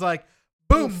 And I was like,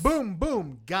 boom, boom,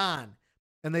 boom, gone.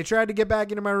 And they tried to get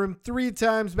back into my room 3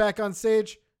 times back on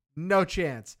stage. No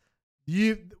chance.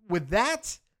 With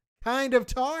that kind of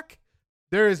talk,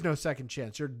 there is no second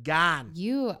chance. You're gone.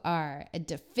 You are a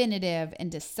definitive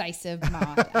and decisive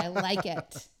mod. I like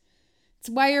it. It's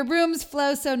why your rooms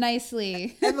flow so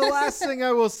nicely. And the last thing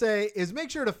I will say is make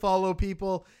sure to follow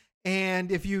people. And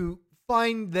if you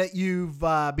find that you've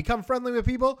become friendly with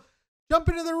people, jump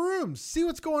into their rooms, see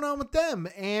what's going on with them,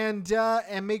 and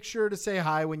make sure to say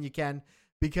hi when you can,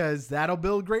 because that'll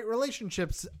build great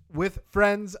relationships with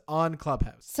friends on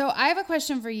Clubhouse. So I have a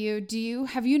question for you.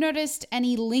 Have you noticed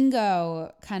any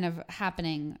lingo kind of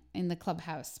happening in the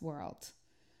Clubhouse world?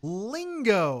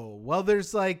 Lingo. Well,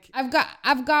 there's like I've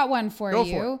got one for Go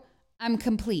you. for it. I'm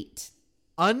complete.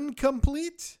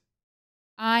 Uncomplete?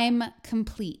 I'm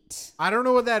complete. I don't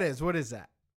know what that is. What is that?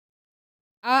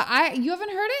 You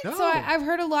haven't heard it? No. So I've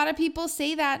heard a lot of people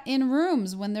say that in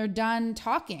rooms when they're done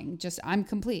talking. Just I'm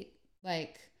complete.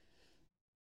 Like,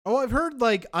 Oh, I've heard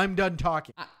like I'm done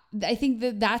talking. I think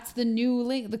that's the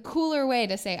new the cooler way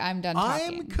to say I'm done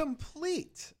talking. I'm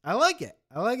complete. I like it.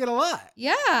 I like it a lot.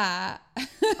 Yeah.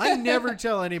 I never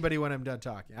tell anybody when I'm done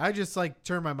talking. I just like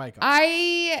turn my mic off.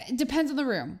 Depends on the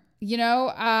room. You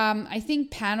know, I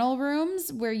think panel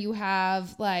rooms where you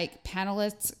have like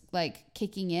panelists like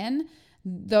kicking in,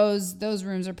 those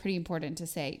rooms are pretty important to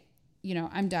say, you know,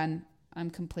 I'm done. I'm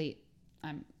complete.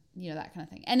 That kind of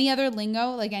thing. Any other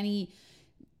lingo, like any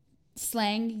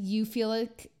slang you feel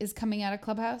like is coming out of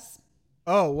Clubhouse?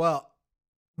 Oh, well,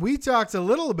 we talked a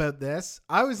little about this.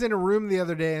 I was in a room the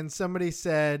other day and somebody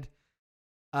said,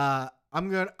 this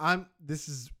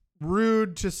is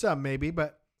rude to some maybe,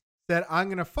 but said, I'm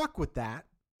going to fuck with that.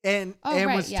 And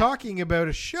talking about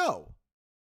a show.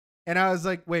 And I was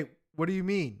like, wait, what do you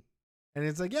mean? And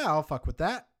it's like, yeah, I'll fuck with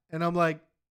that. And I'm like,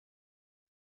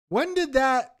 when did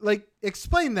that,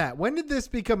 explain that? When did this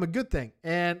become a good thing?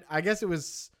 And I guess it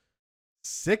was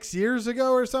 6 years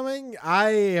ago or something. I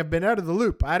have been out of the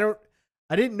loop. I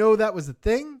didn't know that was a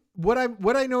thing. What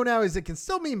I know now is it can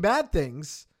still mean bad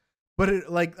things, but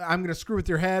I'm going to screw with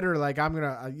your head, or like I'm going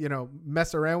to,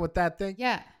 mess around with that thing.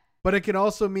 Yeah. But it can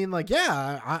also mean like,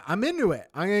 yeah, I'm into it.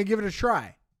 I'm going to give it a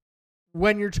try.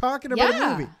 When you're talking about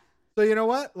a movie. So you know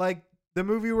what? Like the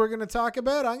movie we're going to talk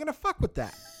about, I'm going to fuck with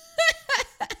that.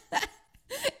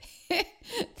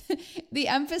 The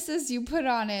emphasis you put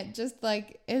on it just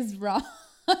is wrong.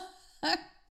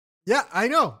 Yeah, I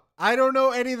know. I don't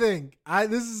know anything.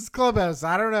 This is Clubhouse.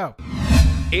 I don't know.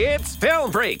 It's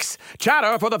Film Freaks,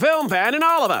 chatter for the film fan in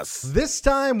all of us. This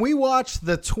time we watched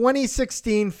the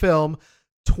 2016 film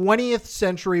 20th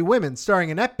Century Women,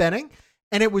 starring Annette Bening,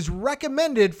 and it was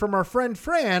recommended from our friend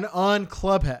Fran on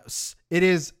Clubhouse. It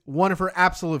is one of her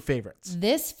absolute favorites.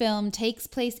 This film takes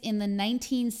place in the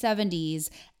 1970s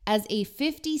as a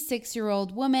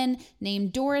 56-year-old woman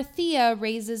named Dorothea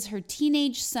raises her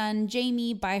teenage son,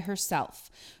 Jamie, by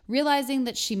herself. Realizing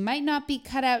that she might not be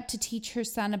cut out to teach her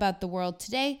son about the world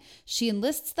today, she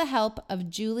enlists the help of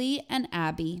Julie and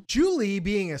Abby. Julie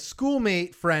being a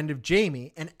schoolmate friend of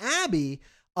Jamie, and Abby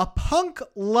a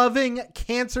punk-loving,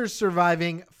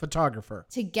 cancer-surviving photographer.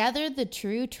 Together, the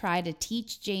trio try to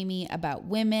teach Jamie about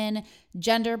women,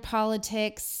 gender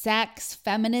politics, sex,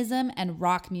 feminism, and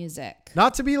rock music.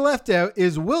 Not to be left out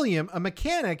is William, a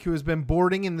mechanic who has been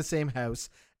boarding in the same house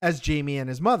as Jamie and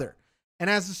his mother. And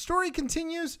as the story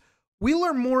continues, we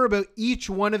learn more about each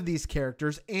one of these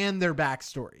characters and their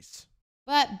backstories.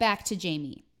 But back to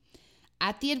Jamie.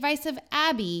 At the advice of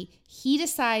Abby, he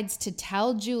decides to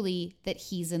tell Julie that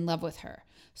he's in love with her.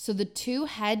 So the two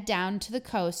head down to the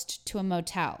coast to a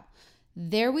motel.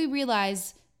 There we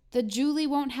realize that Julie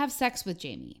won't have sex with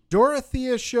Jamie.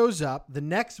 Dorothea shows up the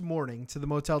next morning to the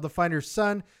motel to find her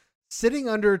son sitting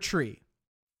under a tree.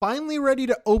 Finally ready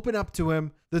to open up to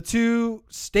him, the two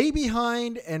stay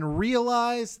behind and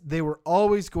realize they were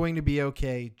always going to be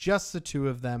okay, just the two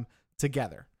of them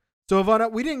together. So,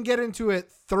 Ivana, we didn't get into it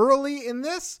thoroughly in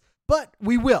this, but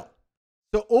we will.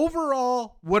 So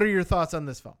overall, what are your thoughts on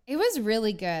this film? It was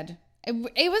really good.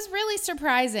 It was really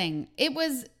surprising. It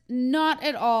was not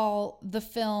at all the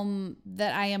film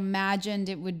that I imagined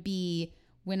it would be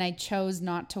when I chose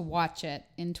not to watch it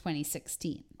in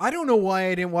 2016. I don't know why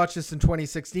I didn't watch this in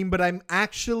 2016, but I'm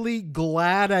actually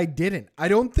glad I didn't. I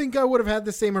don't think I would have had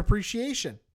the same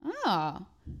appreciation. Oh,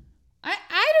 I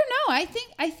don't know.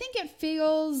 I think it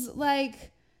feels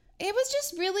like it was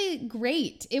just really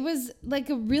great. It was like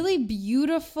a really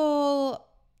beautiful,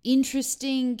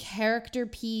 interesting character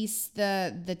piece.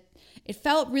 It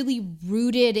felt really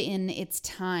rooted in its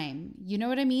time. You know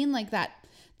what I mean? Like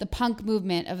the punk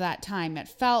movement of that time. It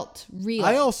felt real.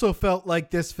 I also felt like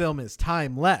this film is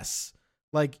timeless.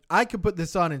 Like I could put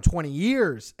this on in 20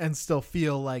 years and still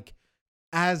feel like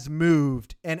as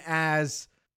moved and as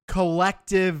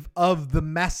collective of the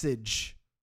message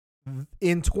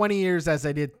in 20 years as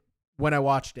I did when I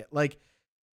watched it. Like,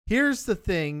 here's the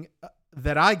thing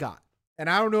that I got, and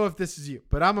I don't know if this is you,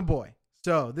 but I'm a boy.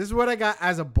 So this is what I got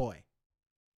as a boy.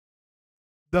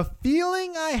 The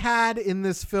feeling I had in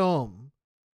this film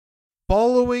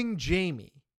following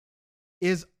Jamie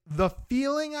is the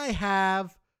feeling I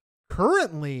have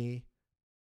currently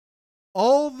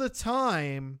all the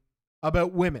time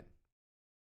about women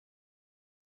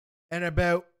and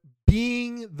about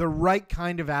being the right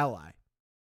kind of ally.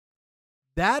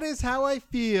 That is how I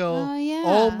feel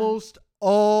almost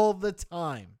all the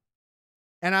time.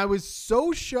 And I was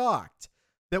so shocked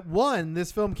that one,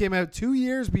 this film came out 2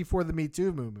 years before the Me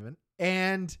Too movement.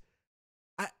 And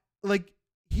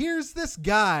here's this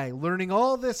guy learning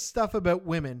all this stuff about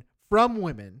women from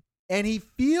women. And he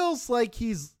feels like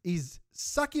he's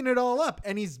sucking it all up.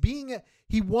 And he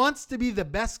wants to be the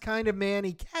best kind of man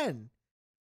he can.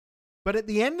 But at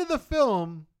the end of the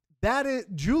film,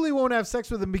 Julie won't have sex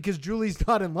with him because Julie's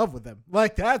not in love with him.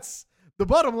 Like, that's the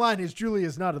bottom line is Julie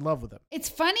is not in love with him. It's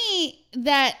funny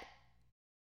that,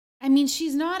 I mean,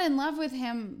 she's not in love with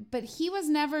him, but he was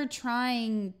never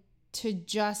trying to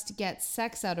just get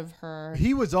sex out of her.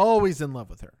 He was always in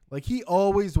love with her. Like, he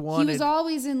always wanted. He was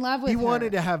always in love with her. He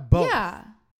wanted to have both. Yeah.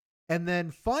 And then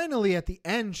finally at the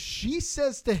end, she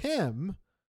says to him,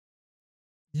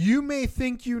 you may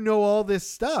think you know all this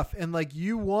stuff and like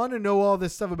you want to know all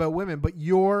this stuff about women, but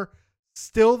you're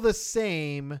still the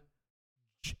same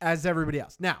as everybody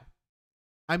else. Now,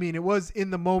 I mean, it was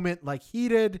in the moment like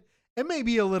heated and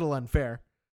maybe a little unfair,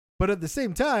 but at the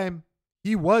same time,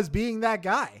 he was being that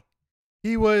guy.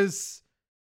 He was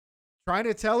trying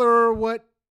to tell her what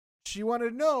she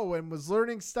wanted to know and was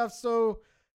learning stuff. So,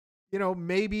 you know,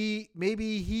 maybe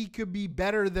he could be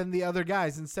better than the other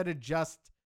guys instead of just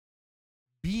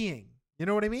being. You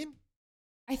know what I mean?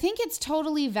 I think it's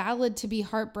totally valid to be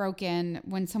heartbroken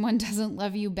when someone doesn't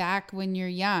love you back when you're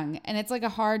young. And it's like a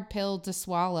hard pill to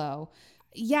swallow.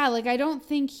 Yeah, like I don't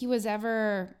think he was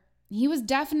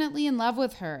definitely in love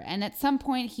with her. And at some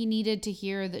point he needed to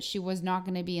hear that she was not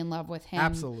going to be in love with him.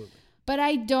 Absolutely. But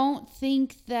I don't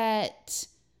think that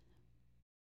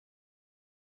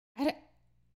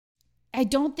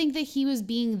he was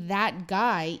being that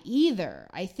guy either.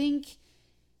 I think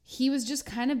he was just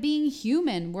kind of being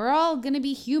human. We're all going to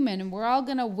be human and we're all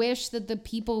going to wish that the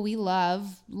people we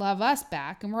love us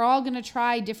back. And we're all going to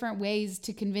try different ways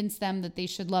to convince them that they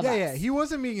should love us. Yeah, he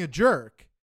wasn't being a jerk.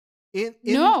 In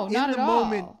not the at all.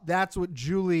 moment, that's what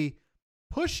Julie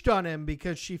pushed on him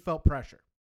because she felt pressure.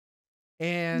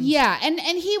 And yeah, and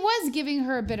he was giving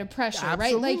her a bit of pressure,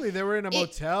 absolutely. right? Like, they were in a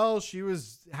motel. She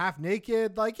was half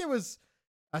naked. Like, it was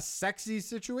a sexy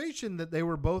situation that they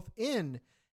were both in.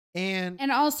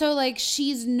 And also, like,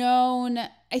 she's known,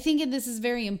 I think this is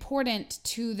very important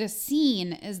to the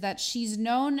scene, is that she's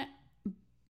known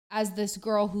as this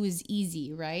girl who is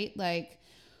easy, right? Like,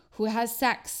 who has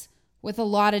sex with a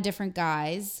lot of different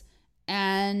guys.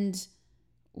 And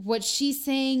what she's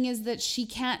saying is that she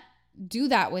can't do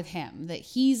that with him, that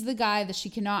he's the guy that she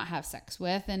cannot have sex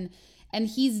with. And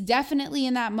he's definitely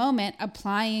in that moment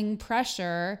applying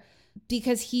pressure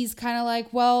because he's kind of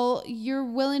like, well, you're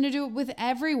willing to do it with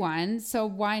everyone, so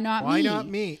why not me? Why not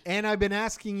me? And I've been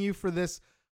asking you for this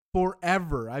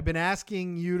forever. I've been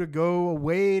asking you to go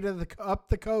away to up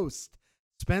the coast,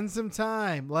 spend some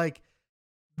time. Like,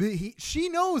 she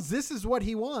knows this is what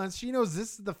he wants. She knows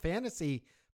this is the fantasy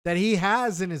that he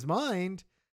has in his mind,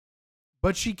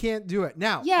 but she can't do it.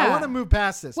 Now, I want to move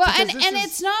past this. Well, and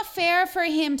it's not fair for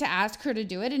him to ask her to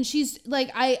do it. And she's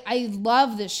like, I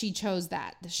love that she chose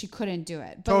that she couldn't do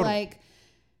it. But totally.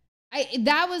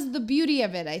 That was the beauty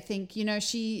of it. I think, you know,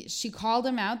 she called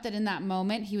him out that in that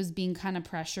moment he was being kind of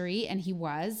pressury, and he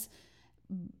was.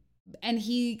 And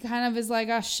he kind of is like,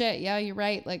 oh shit, yeah, you're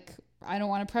right. Like, I don't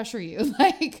want to pressure you.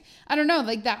 Like, I don't know.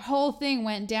 Like, that whole thing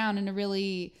went down in a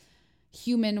really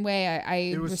human way,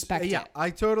 I respect it. Yeah, I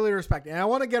totally respect it. And I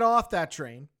want to get off that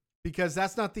train because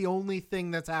that's not the only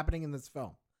thing that's happening in this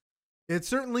film. It's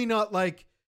certainly not like,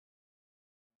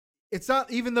 it's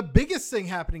not even the biggest thing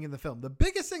happening in the film. The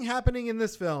biggest thing happening in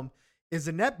this film is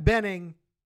Annette Bening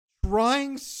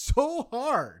trying so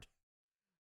hard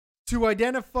to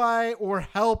identify or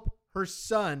help her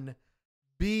son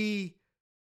be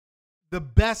the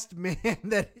best man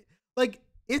that, like,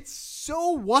 it's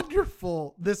so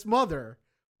wonderful, this mother,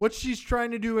 what she's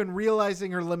trying to do and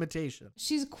realizing her limitations.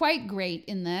 She's quite great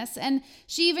in this. And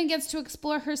she even gets to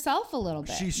explore herself a little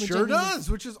bit. She sure does,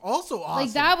 which is also awesome.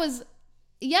 Like that was,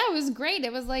 yeah, it was great.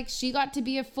 It was like she got to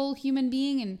be a full human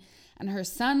being and her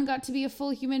son got to be a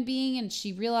full human being. And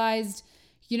she realized,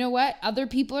 you know what? Other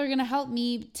people are going to help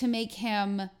me to make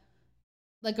him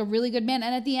like a really good man.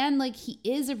 And at the end, like he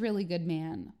is a really good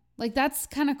man. Like that's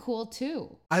kind of cool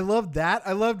too. I loved that.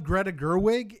 I loved Greta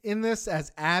Gerwig in this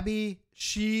as Abby.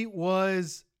 She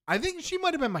was, I think she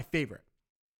might have been my favorite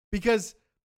because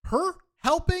her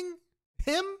helping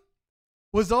him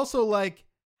was also like,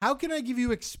 how can I give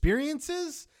you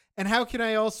experiences? And how can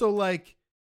I also like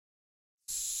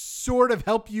sort of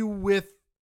help you with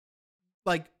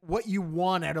like what you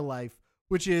want out of life,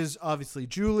 which is obviously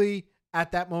Julie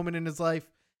at that moment in his life.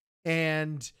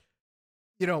 And,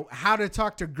 you know, how to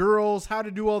talk to girls, how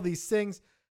to do all these things,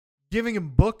 giving him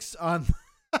books on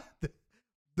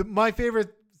my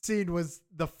favorite scene was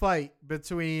the fight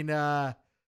between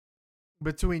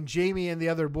Jamie and the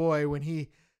other boy when he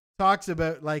talks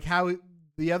about like how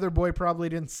the other boy probably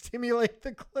didn't stimulate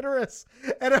the clitoris.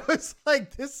 And I was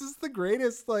like, this is the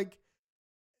greatest, like,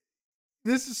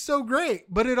 this is so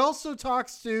great. But it also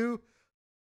talks to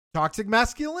toxic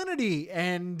masculinity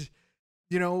and,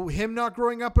 you know, him not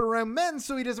growing up around men,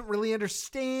 so he doesn't really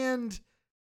understand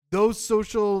those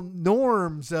social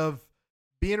norms of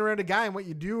being around a guy and what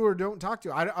you do or don't talk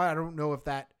to. I don't know if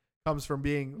that comes from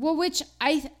being... Well, which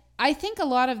I think a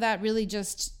lot of that really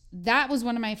just... That was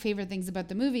one of my favorite things about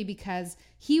the movie because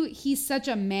he's such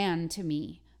a man to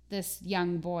me. This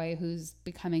young boy who's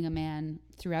becoming a man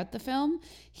throughout the film.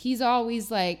 He's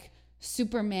always like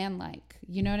Superman-like.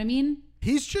 You know what I mean?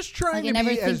 He's just trying to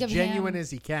be as genuine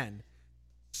as he can.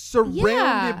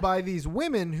 Surrounded by these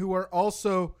women who are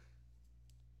also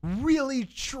really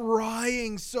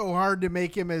trying so hard to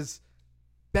make him as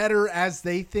better as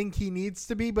they think he needs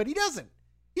to be, but he doesn't.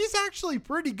 He's actually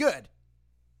pretty good.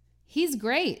 He's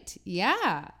great.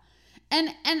 Yeah.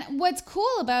 And what's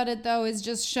cool about it though is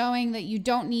just showing that you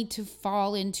don't need to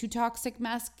fall into toxic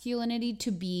masculinity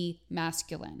to be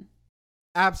masculine.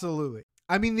 Absolutely.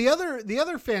 I mean, the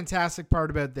other fantastic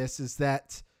part about this is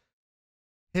that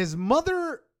his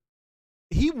mother,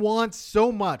 he wants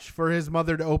so much for his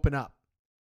mother to open up.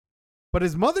 But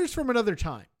his mother's from another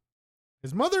time.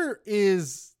 His mother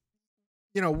is,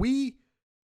 you know, we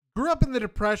grew up in the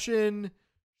Depression.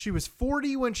 She was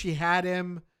 40 when she had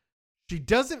him. She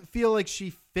doesn't feel like she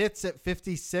fits at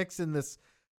 56 in this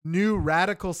new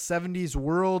radical 70s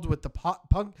world with the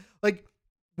punk. Like,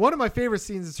 one of my favorite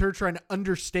scenes is her trying to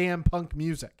understand punk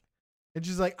music. And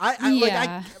she's like,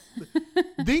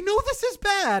 they know this is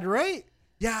bad, right?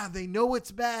 Yeah, they know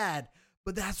it's bad,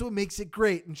 but that's what makes it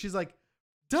great. And she's like,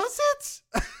 does it?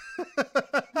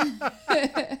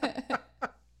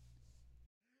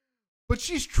 But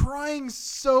she's trying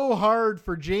so hard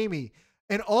for Jamie.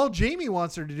 And all Jamie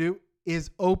wants her to do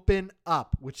is open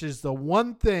up, which is the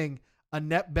one thing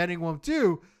Annette Bening won't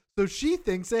do. So she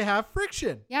thinks they have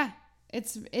friction. Yeah,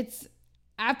 it's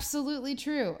absolutely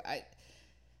true.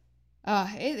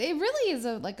 It really is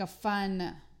a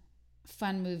fun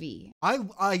movie.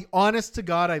 I honest to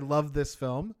God, I love this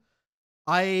film.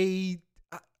 If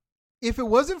it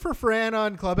wasn't for Fran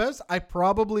on Clubhouse, I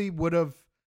probably would have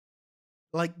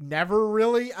I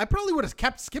probably would have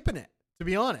kept skipping it, to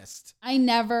be honest. I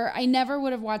never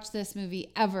would have watched this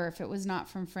movie ever if it was not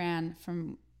from Fran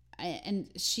and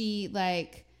she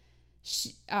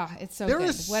it's so there good.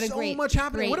 is What a so great, much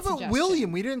happening. What about suggestion.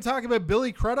 William? We didn't talk about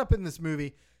Billy Crudup in this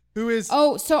movie, who is...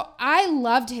 Oh, so I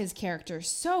loved his character.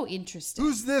 So interesting.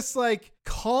 Who's this like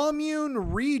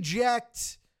commune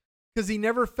reject because he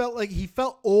never felt like he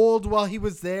felt old while he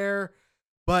was there,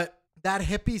 but that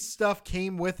hippie stuff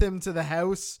came with him to the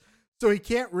house. So he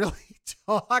can't really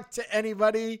talk to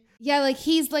anybody. Yeah, like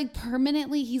he's like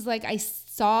permanently, he's like, I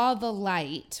saw the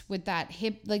light with that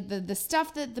like the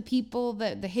stuff that the people,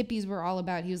 that the hippies were all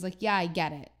about. He was like, yeah, I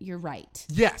get it. You're right.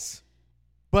 Yes.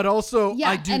 But also,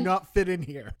 I do not fit in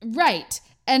here. Right.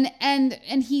 And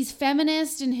he's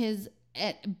feminist in his,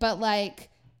 but like,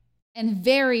 and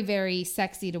very, very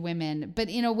sexy to women, but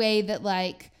in a way that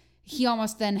like he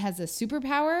almost then has a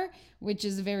superpower, which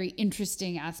is a very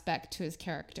interesting aspect to his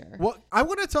character. Well, I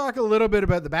want to talk a little bit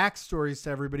about the backstories to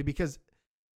everybody, because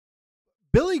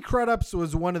Billy Crudups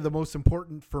was one of the most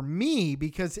important for me,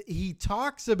 because he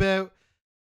talks about,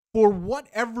 for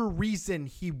whatever reason,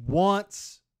 he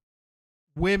wants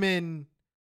women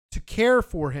to care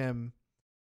for him,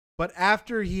 but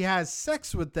after he has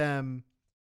sex with them,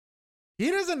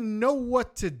 he doesn't know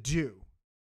what to do.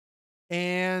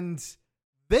 And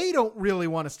they don't really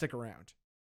want to stick around.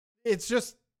 It's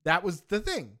just, that was the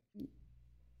thing.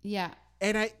 Yeah.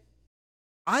 And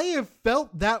I have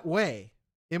felt that way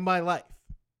in my life,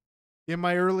 in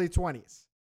my early 20s.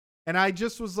 And I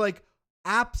just was like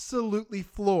absolutely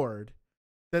floored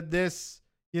that this,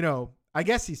 I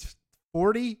guess he's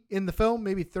 40 in the film,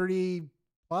 maybe 30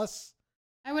 plus.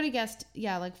 I would have guessed,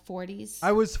 like 40s.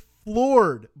 I was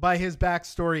floored by his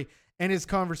backstory and his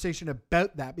conversation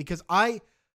about that, because I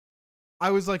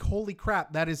was like, holy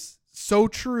crap, that is so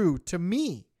true to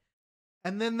me.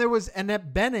 And then there was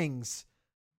Annette Bening's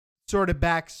sort of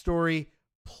backstory,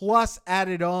 plus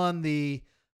added on the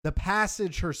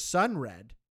passage her son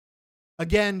read.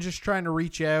 Again, just trying to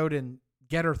reach out and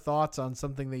get her thoughts on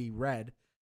something that he read,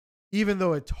 even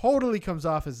though it totally comes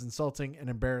off as insulting and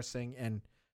embarrassing,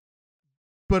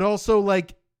 but also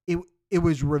like it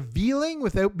was revealing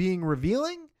without being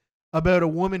revealing about a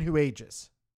woman who ages.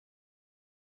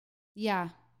 Yeah,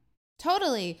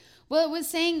 totally. Well,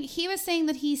 he was saying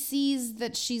that he sees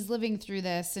that she's living through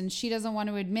this and she doesn't want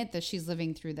to admit that she's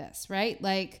living through this, right?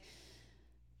 Like,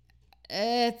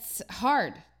 it's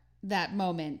hard, that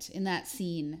moment in that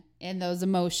scene and those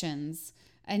emotions.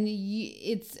 And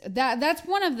that's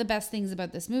one of the best things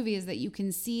about this movie, is that you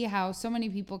can see how so many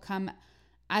people come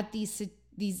at these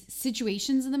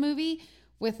situations in the movie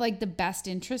with like the best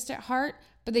interest at heart,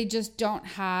 but they just don't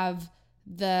have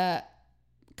the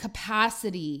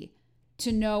capacity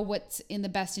to know what's in the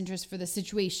best interest for the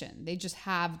situation. They just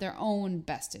have their own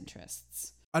best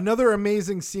interests. Another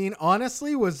amazing scene,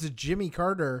 honestly, was the Jimmy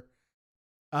Carter,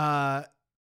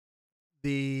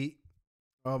 the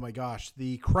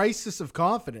crisis of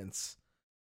confidence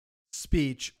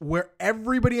speech, where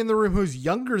everybody in the room who's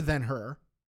younger than her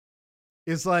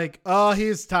is like, oh,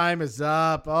 his time is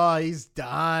up. Oh, he's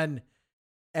done.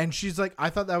 And she's like, I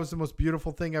thought that was the most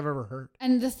beautiful thing I've ever heard.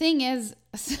 And the thing is,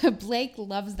 Blake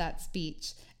loves that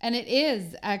speech. And it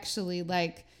is actually,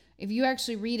 like, if you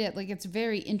actually read it, like, it's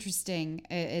very interesting.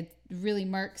 It really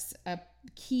marks a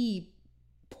key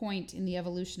point in the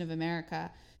evolution of America.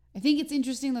 I think it's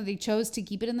interesting that they chose to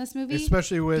keep it in this movie.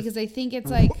 Especially because I think it's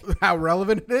like how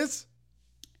relevant it is.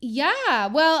 Yeah.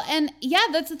 Well, and yeah,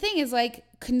 that's the thing, is like,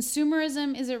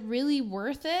 consumerism, is it really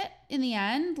worth it in the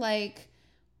end? Like,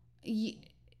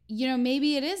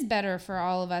 maybe it is better for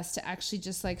all of us to actually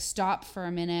just like stop for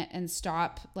a minute and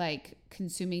stop like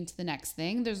consuming to the next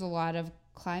thing. There's a lot of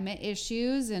climate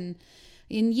issues, and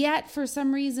yet for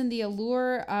some reason the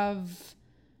allure of,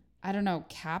 I don't know,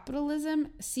 capitalism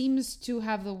seems to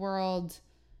have the world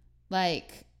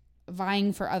like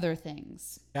vying for other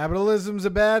things. Capitalism's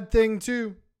a bad thing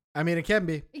too. I mean, it can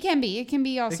be. It can be. It can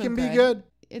be also. It can be good.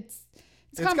 It's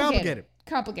complicated.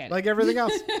 Complicated. Like everything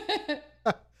else.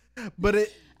 But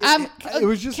it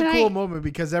was just a cool moment,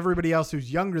 because everybody else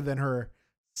who's younger than her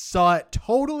saw it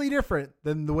totally different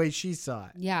than the way she saw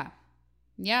it. Yeah.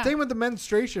 Yeah. Same with the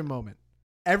menstruation moment.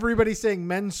 Everybody's saying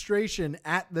menstruation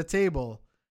at the table,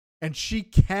 and she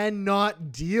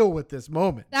cannot deal with this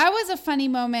moment. That was a funny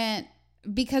moment,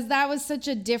 because that was such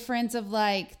a difference of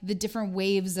like the different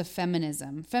waves of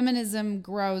feminism. Feminism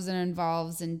grows and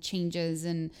evolves and changes,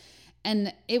 and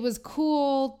it was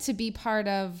cool to be part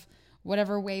of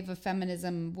whatever wave of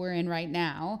feminism we're in right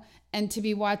now, and to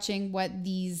be watching what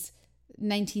these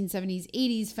 1970s,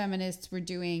 80s feminists were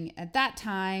doing at that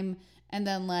time, and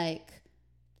then like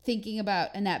thinking about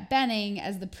Annette Bening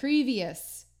as the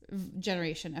previous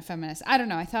generation of feminists. I don't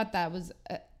know. I thought that was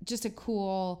just a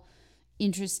cool,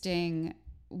 interesting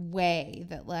way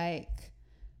that like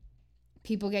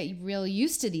people get real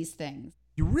used to these things.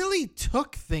 You really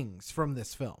took things from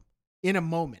this film in a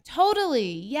moment.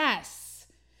 Totally. Yes.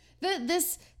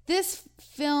 This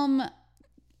film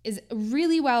is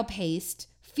really well paced,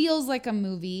 feels like a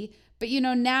movie, but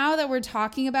now that we're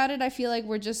talking about it, I feel like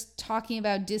we're just talking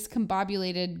about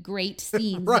discombobulated great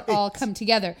scenes right. that all come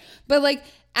together. But like,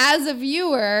 as a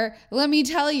viewer, let me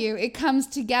tell you, it comes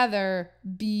together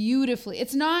beautifully.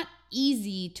 It's not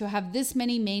easy to have this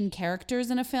many main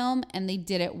characters in a film, and they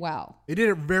did it well. They did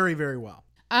it very, very well.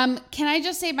 Can I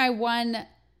just say my one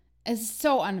is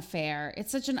so unfair.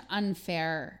 It's such an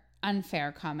unfair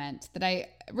comment that I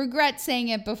regret saying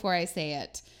it before I say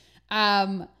it.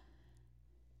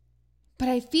 But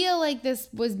I feel like this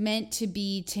was meant to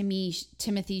be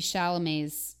Timothée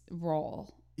Chalamet's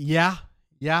role. Yeah.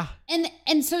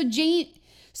 And so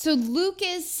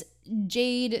Lucas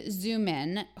Jade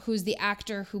Zuman, who's the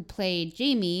actor who played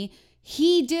Jamie,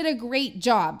 he did a great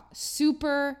job.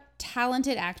 Super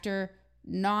talented actor.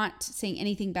 Not saying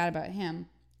anything bad about him,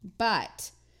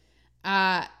 but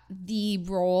the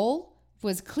role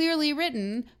was clearly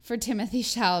written for Timothée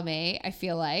Chalamet. I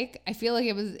feel like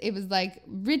it was like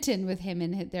written with him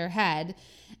in their head,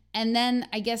 and then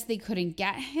I guess they couldn't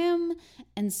get him,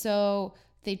 and so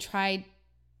they tried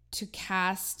to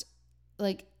cast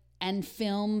and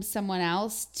film someone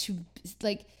else to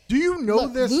like. Do you know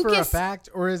this Lucas, for a fact,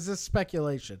 or is this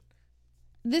speculation?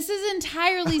 This is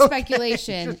entirely Okay,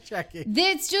 speculation. just checking.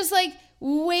 It's just like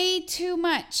way too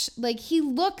much. Like he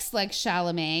looks like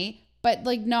Chalamet, but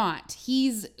like not.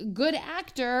 He's a good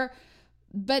actor,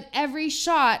 but every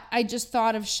shot I just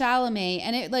thought of Chalamet,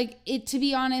 and it to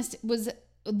be honest was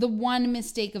the one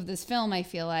mistake of this film, I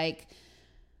feel like.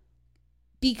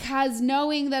 Because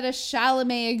knowing that a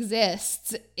Chalamet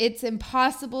exists, it's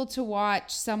impossible to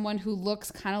watch someone who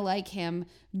looks kind of like him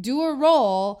do a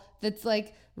role that's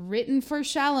like written for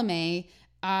Chalamet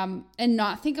and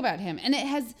not think about him. And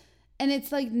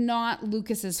it's like not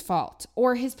Lucas's fault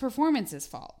or his performance's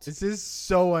fault. This is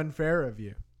so unfair of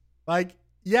you. Like,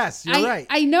 yes, you're right.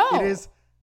 I know. It is.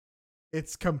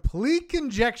 It's complete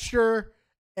conjecture,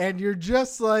 and you're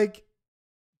just like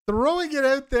throwing it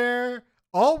out there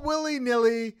all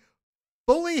willy-nilly,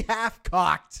 fully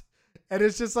half-cocked. And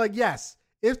it's just like, yes,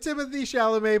 if Timothée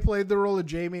Chalamet played the role of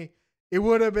Jamie, it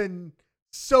would have been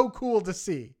so cool to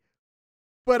see.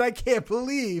 But I can't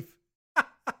believe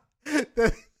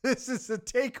that this is the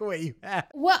takeaway you have.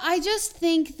 Well, I just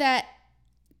think that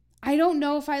I don't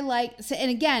know if I like,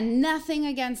 and again, nothing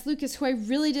against Lucas, who I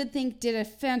really did think did a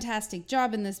fantastic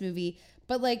job in this movie,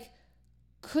 but like,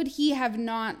 could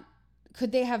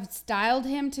they have styled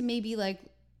him to maybe like,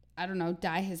 I don't know,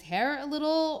 dye his hair a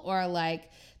little, or like,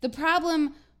 the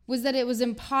problem was that it was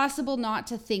impossible not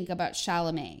to think about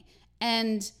Chalamet.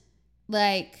 And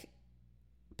like,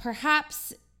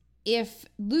 perhaps if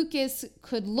Lucas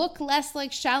could look less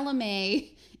like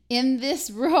Chalamet in this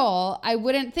role, I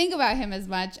wouldn't think about him as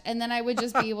much. And then I would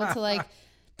just be able to like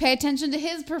pay attention to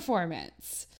his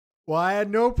performance. Well, I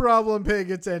had no problem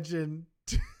paying attention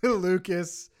to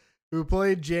Lucas, who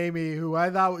played Jamie, who I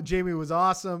thought Jamie was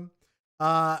awesome.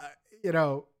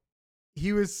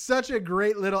 He was such a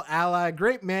great little ally,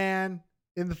 great man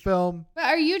in the film. But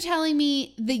are you telling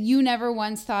me that you never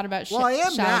once thought about Well, I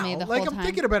am Chalamet now. the Like, whole time? I'm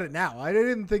thinking about it now. I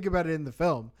didn't think about it in the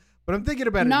film, but I'm thinking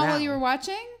about it now. Not while you were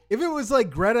watching? If it was like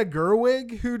Greta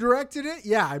Gerwig who directed it,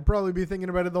 yeah, I'd probably be thinking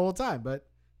about it the whole time. But,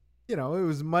 it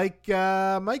was Mike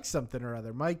something or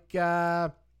other. Mike,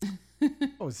 what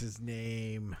was his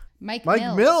name? Mike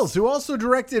Mills, who also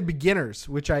directed Beginners,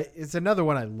 which it's another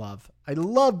one I love. I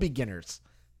love Beginners.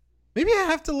 Maybe I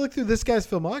have to look through this guy's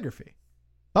filmography.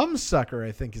 Thumbsucker,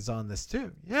 I think, is on this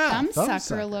too. Yeah,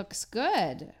 Thumbsucker looks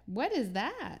good. What is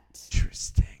that?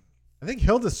 Interesting. I think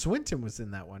Hilda Swinton was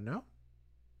in that one, no?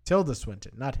 Tilda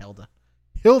Swinton, not Hilda.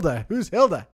 Hilda, who's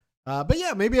Hilda? But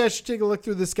yeah, maybe I should take a look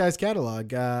through this guy's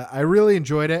catalog. I really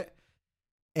enjoyed it.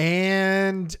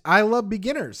 And I love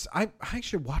Beginners. I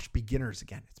should watch Beginners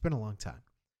again. It's been a long time.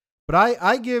 But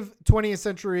I give 20th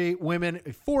Century Women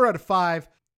a 4 out of 5.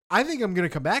 I think I'm going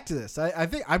to come back to this. I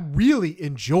think I really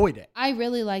enjoyed it. I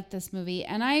really like this movie,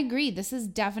 and I agree. This is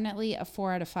definitely a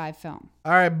 4 out of 5 film.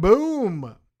 All right,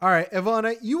 boom. All right,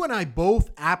 Ivana, you and I both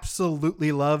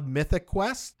absolutely love Mythic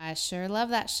Quest. I sure love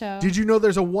that show. Did you know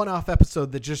there's a one-off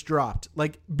episode that just dropped?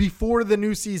 Like, before the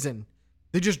new season,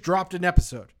 they just dropped an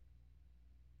episode.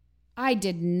 I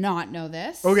did not know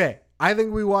this. Okay, I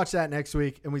think we watch that next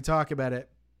week and we talk about it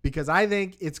because I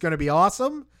think it's going to be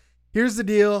awesome. Here's the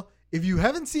deal. If you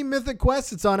haven't seen Mythic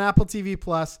Quest, it's on Apple TV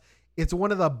Plus. It's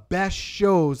one of the best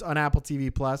shows on Apple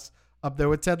TV Plus, up there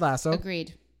with Ted Lasso.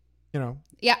 Agreed.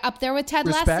 Yeah, up there with Ted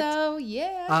respect. Lasso.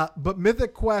 Yeah. But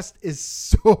Mythic Quest is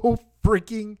so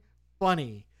freaking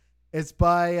funny. It's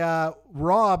by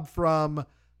Rob from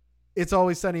It's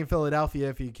Always Sunny in Philadelphia,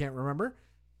 if you can't remember.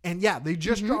 And yeah, they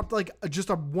just dropped like just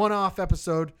a one-off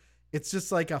episode. It's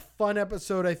just like a fun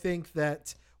episode, I think,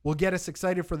 that will get us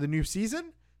excited for the new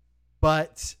season.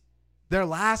 But their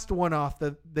last one-off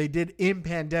that they did in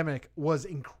pandemic was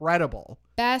incredible.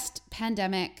 Best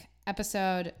pandemic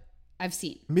episode I've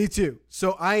seen. Me too.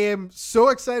 So I am so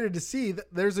excited to see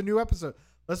that there's a new episode.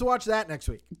 Let's watch that next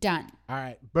week. Done. All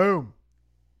right. Boom.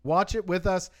 Watch it with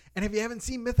us. And if you haven't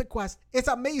seen Mythic Quest, it's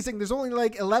amazing. There's only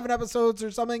like 11 episodes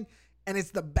or something, and it's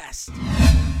the best.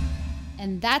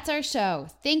 And that's our show.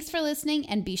 Thanks for listening,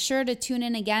 and be sure to tune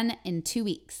in again in 2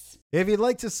 weeks. If you'd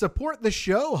like to support the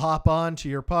show, hop on to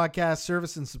your podcast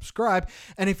service and subscribe.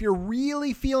 And if you're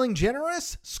really feeling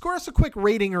generous, score us a quick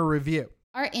rating or review.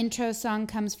 Our intro song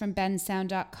comes from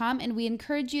bensound.com, and we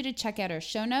encourage you to check out our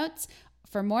show notes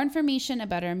for more information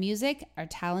about our music, our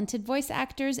talented voice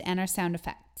actors, and our sound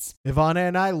effects. Ivana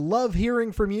and I love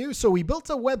hearing from you, so we built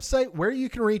a website where you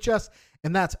can reach us,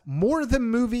 and that's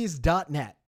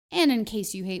morethanmovies.net. And in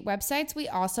case you hate websites, we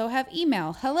also have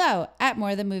email,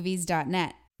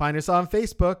 hello@morethanmovies.net. Find us on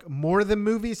Facebook, More Than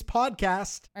Movies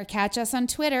Podcast. Or catch us on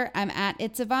Twitter. I'm at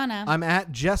It's Ivana. I'm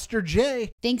at Jester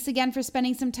J. Thanks again for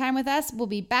spending some time with us. We'll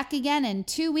be back again in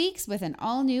 2 weeks with an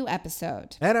all-new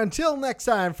episode. And until next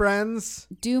time, friends,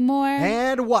 Do more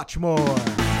and watch more.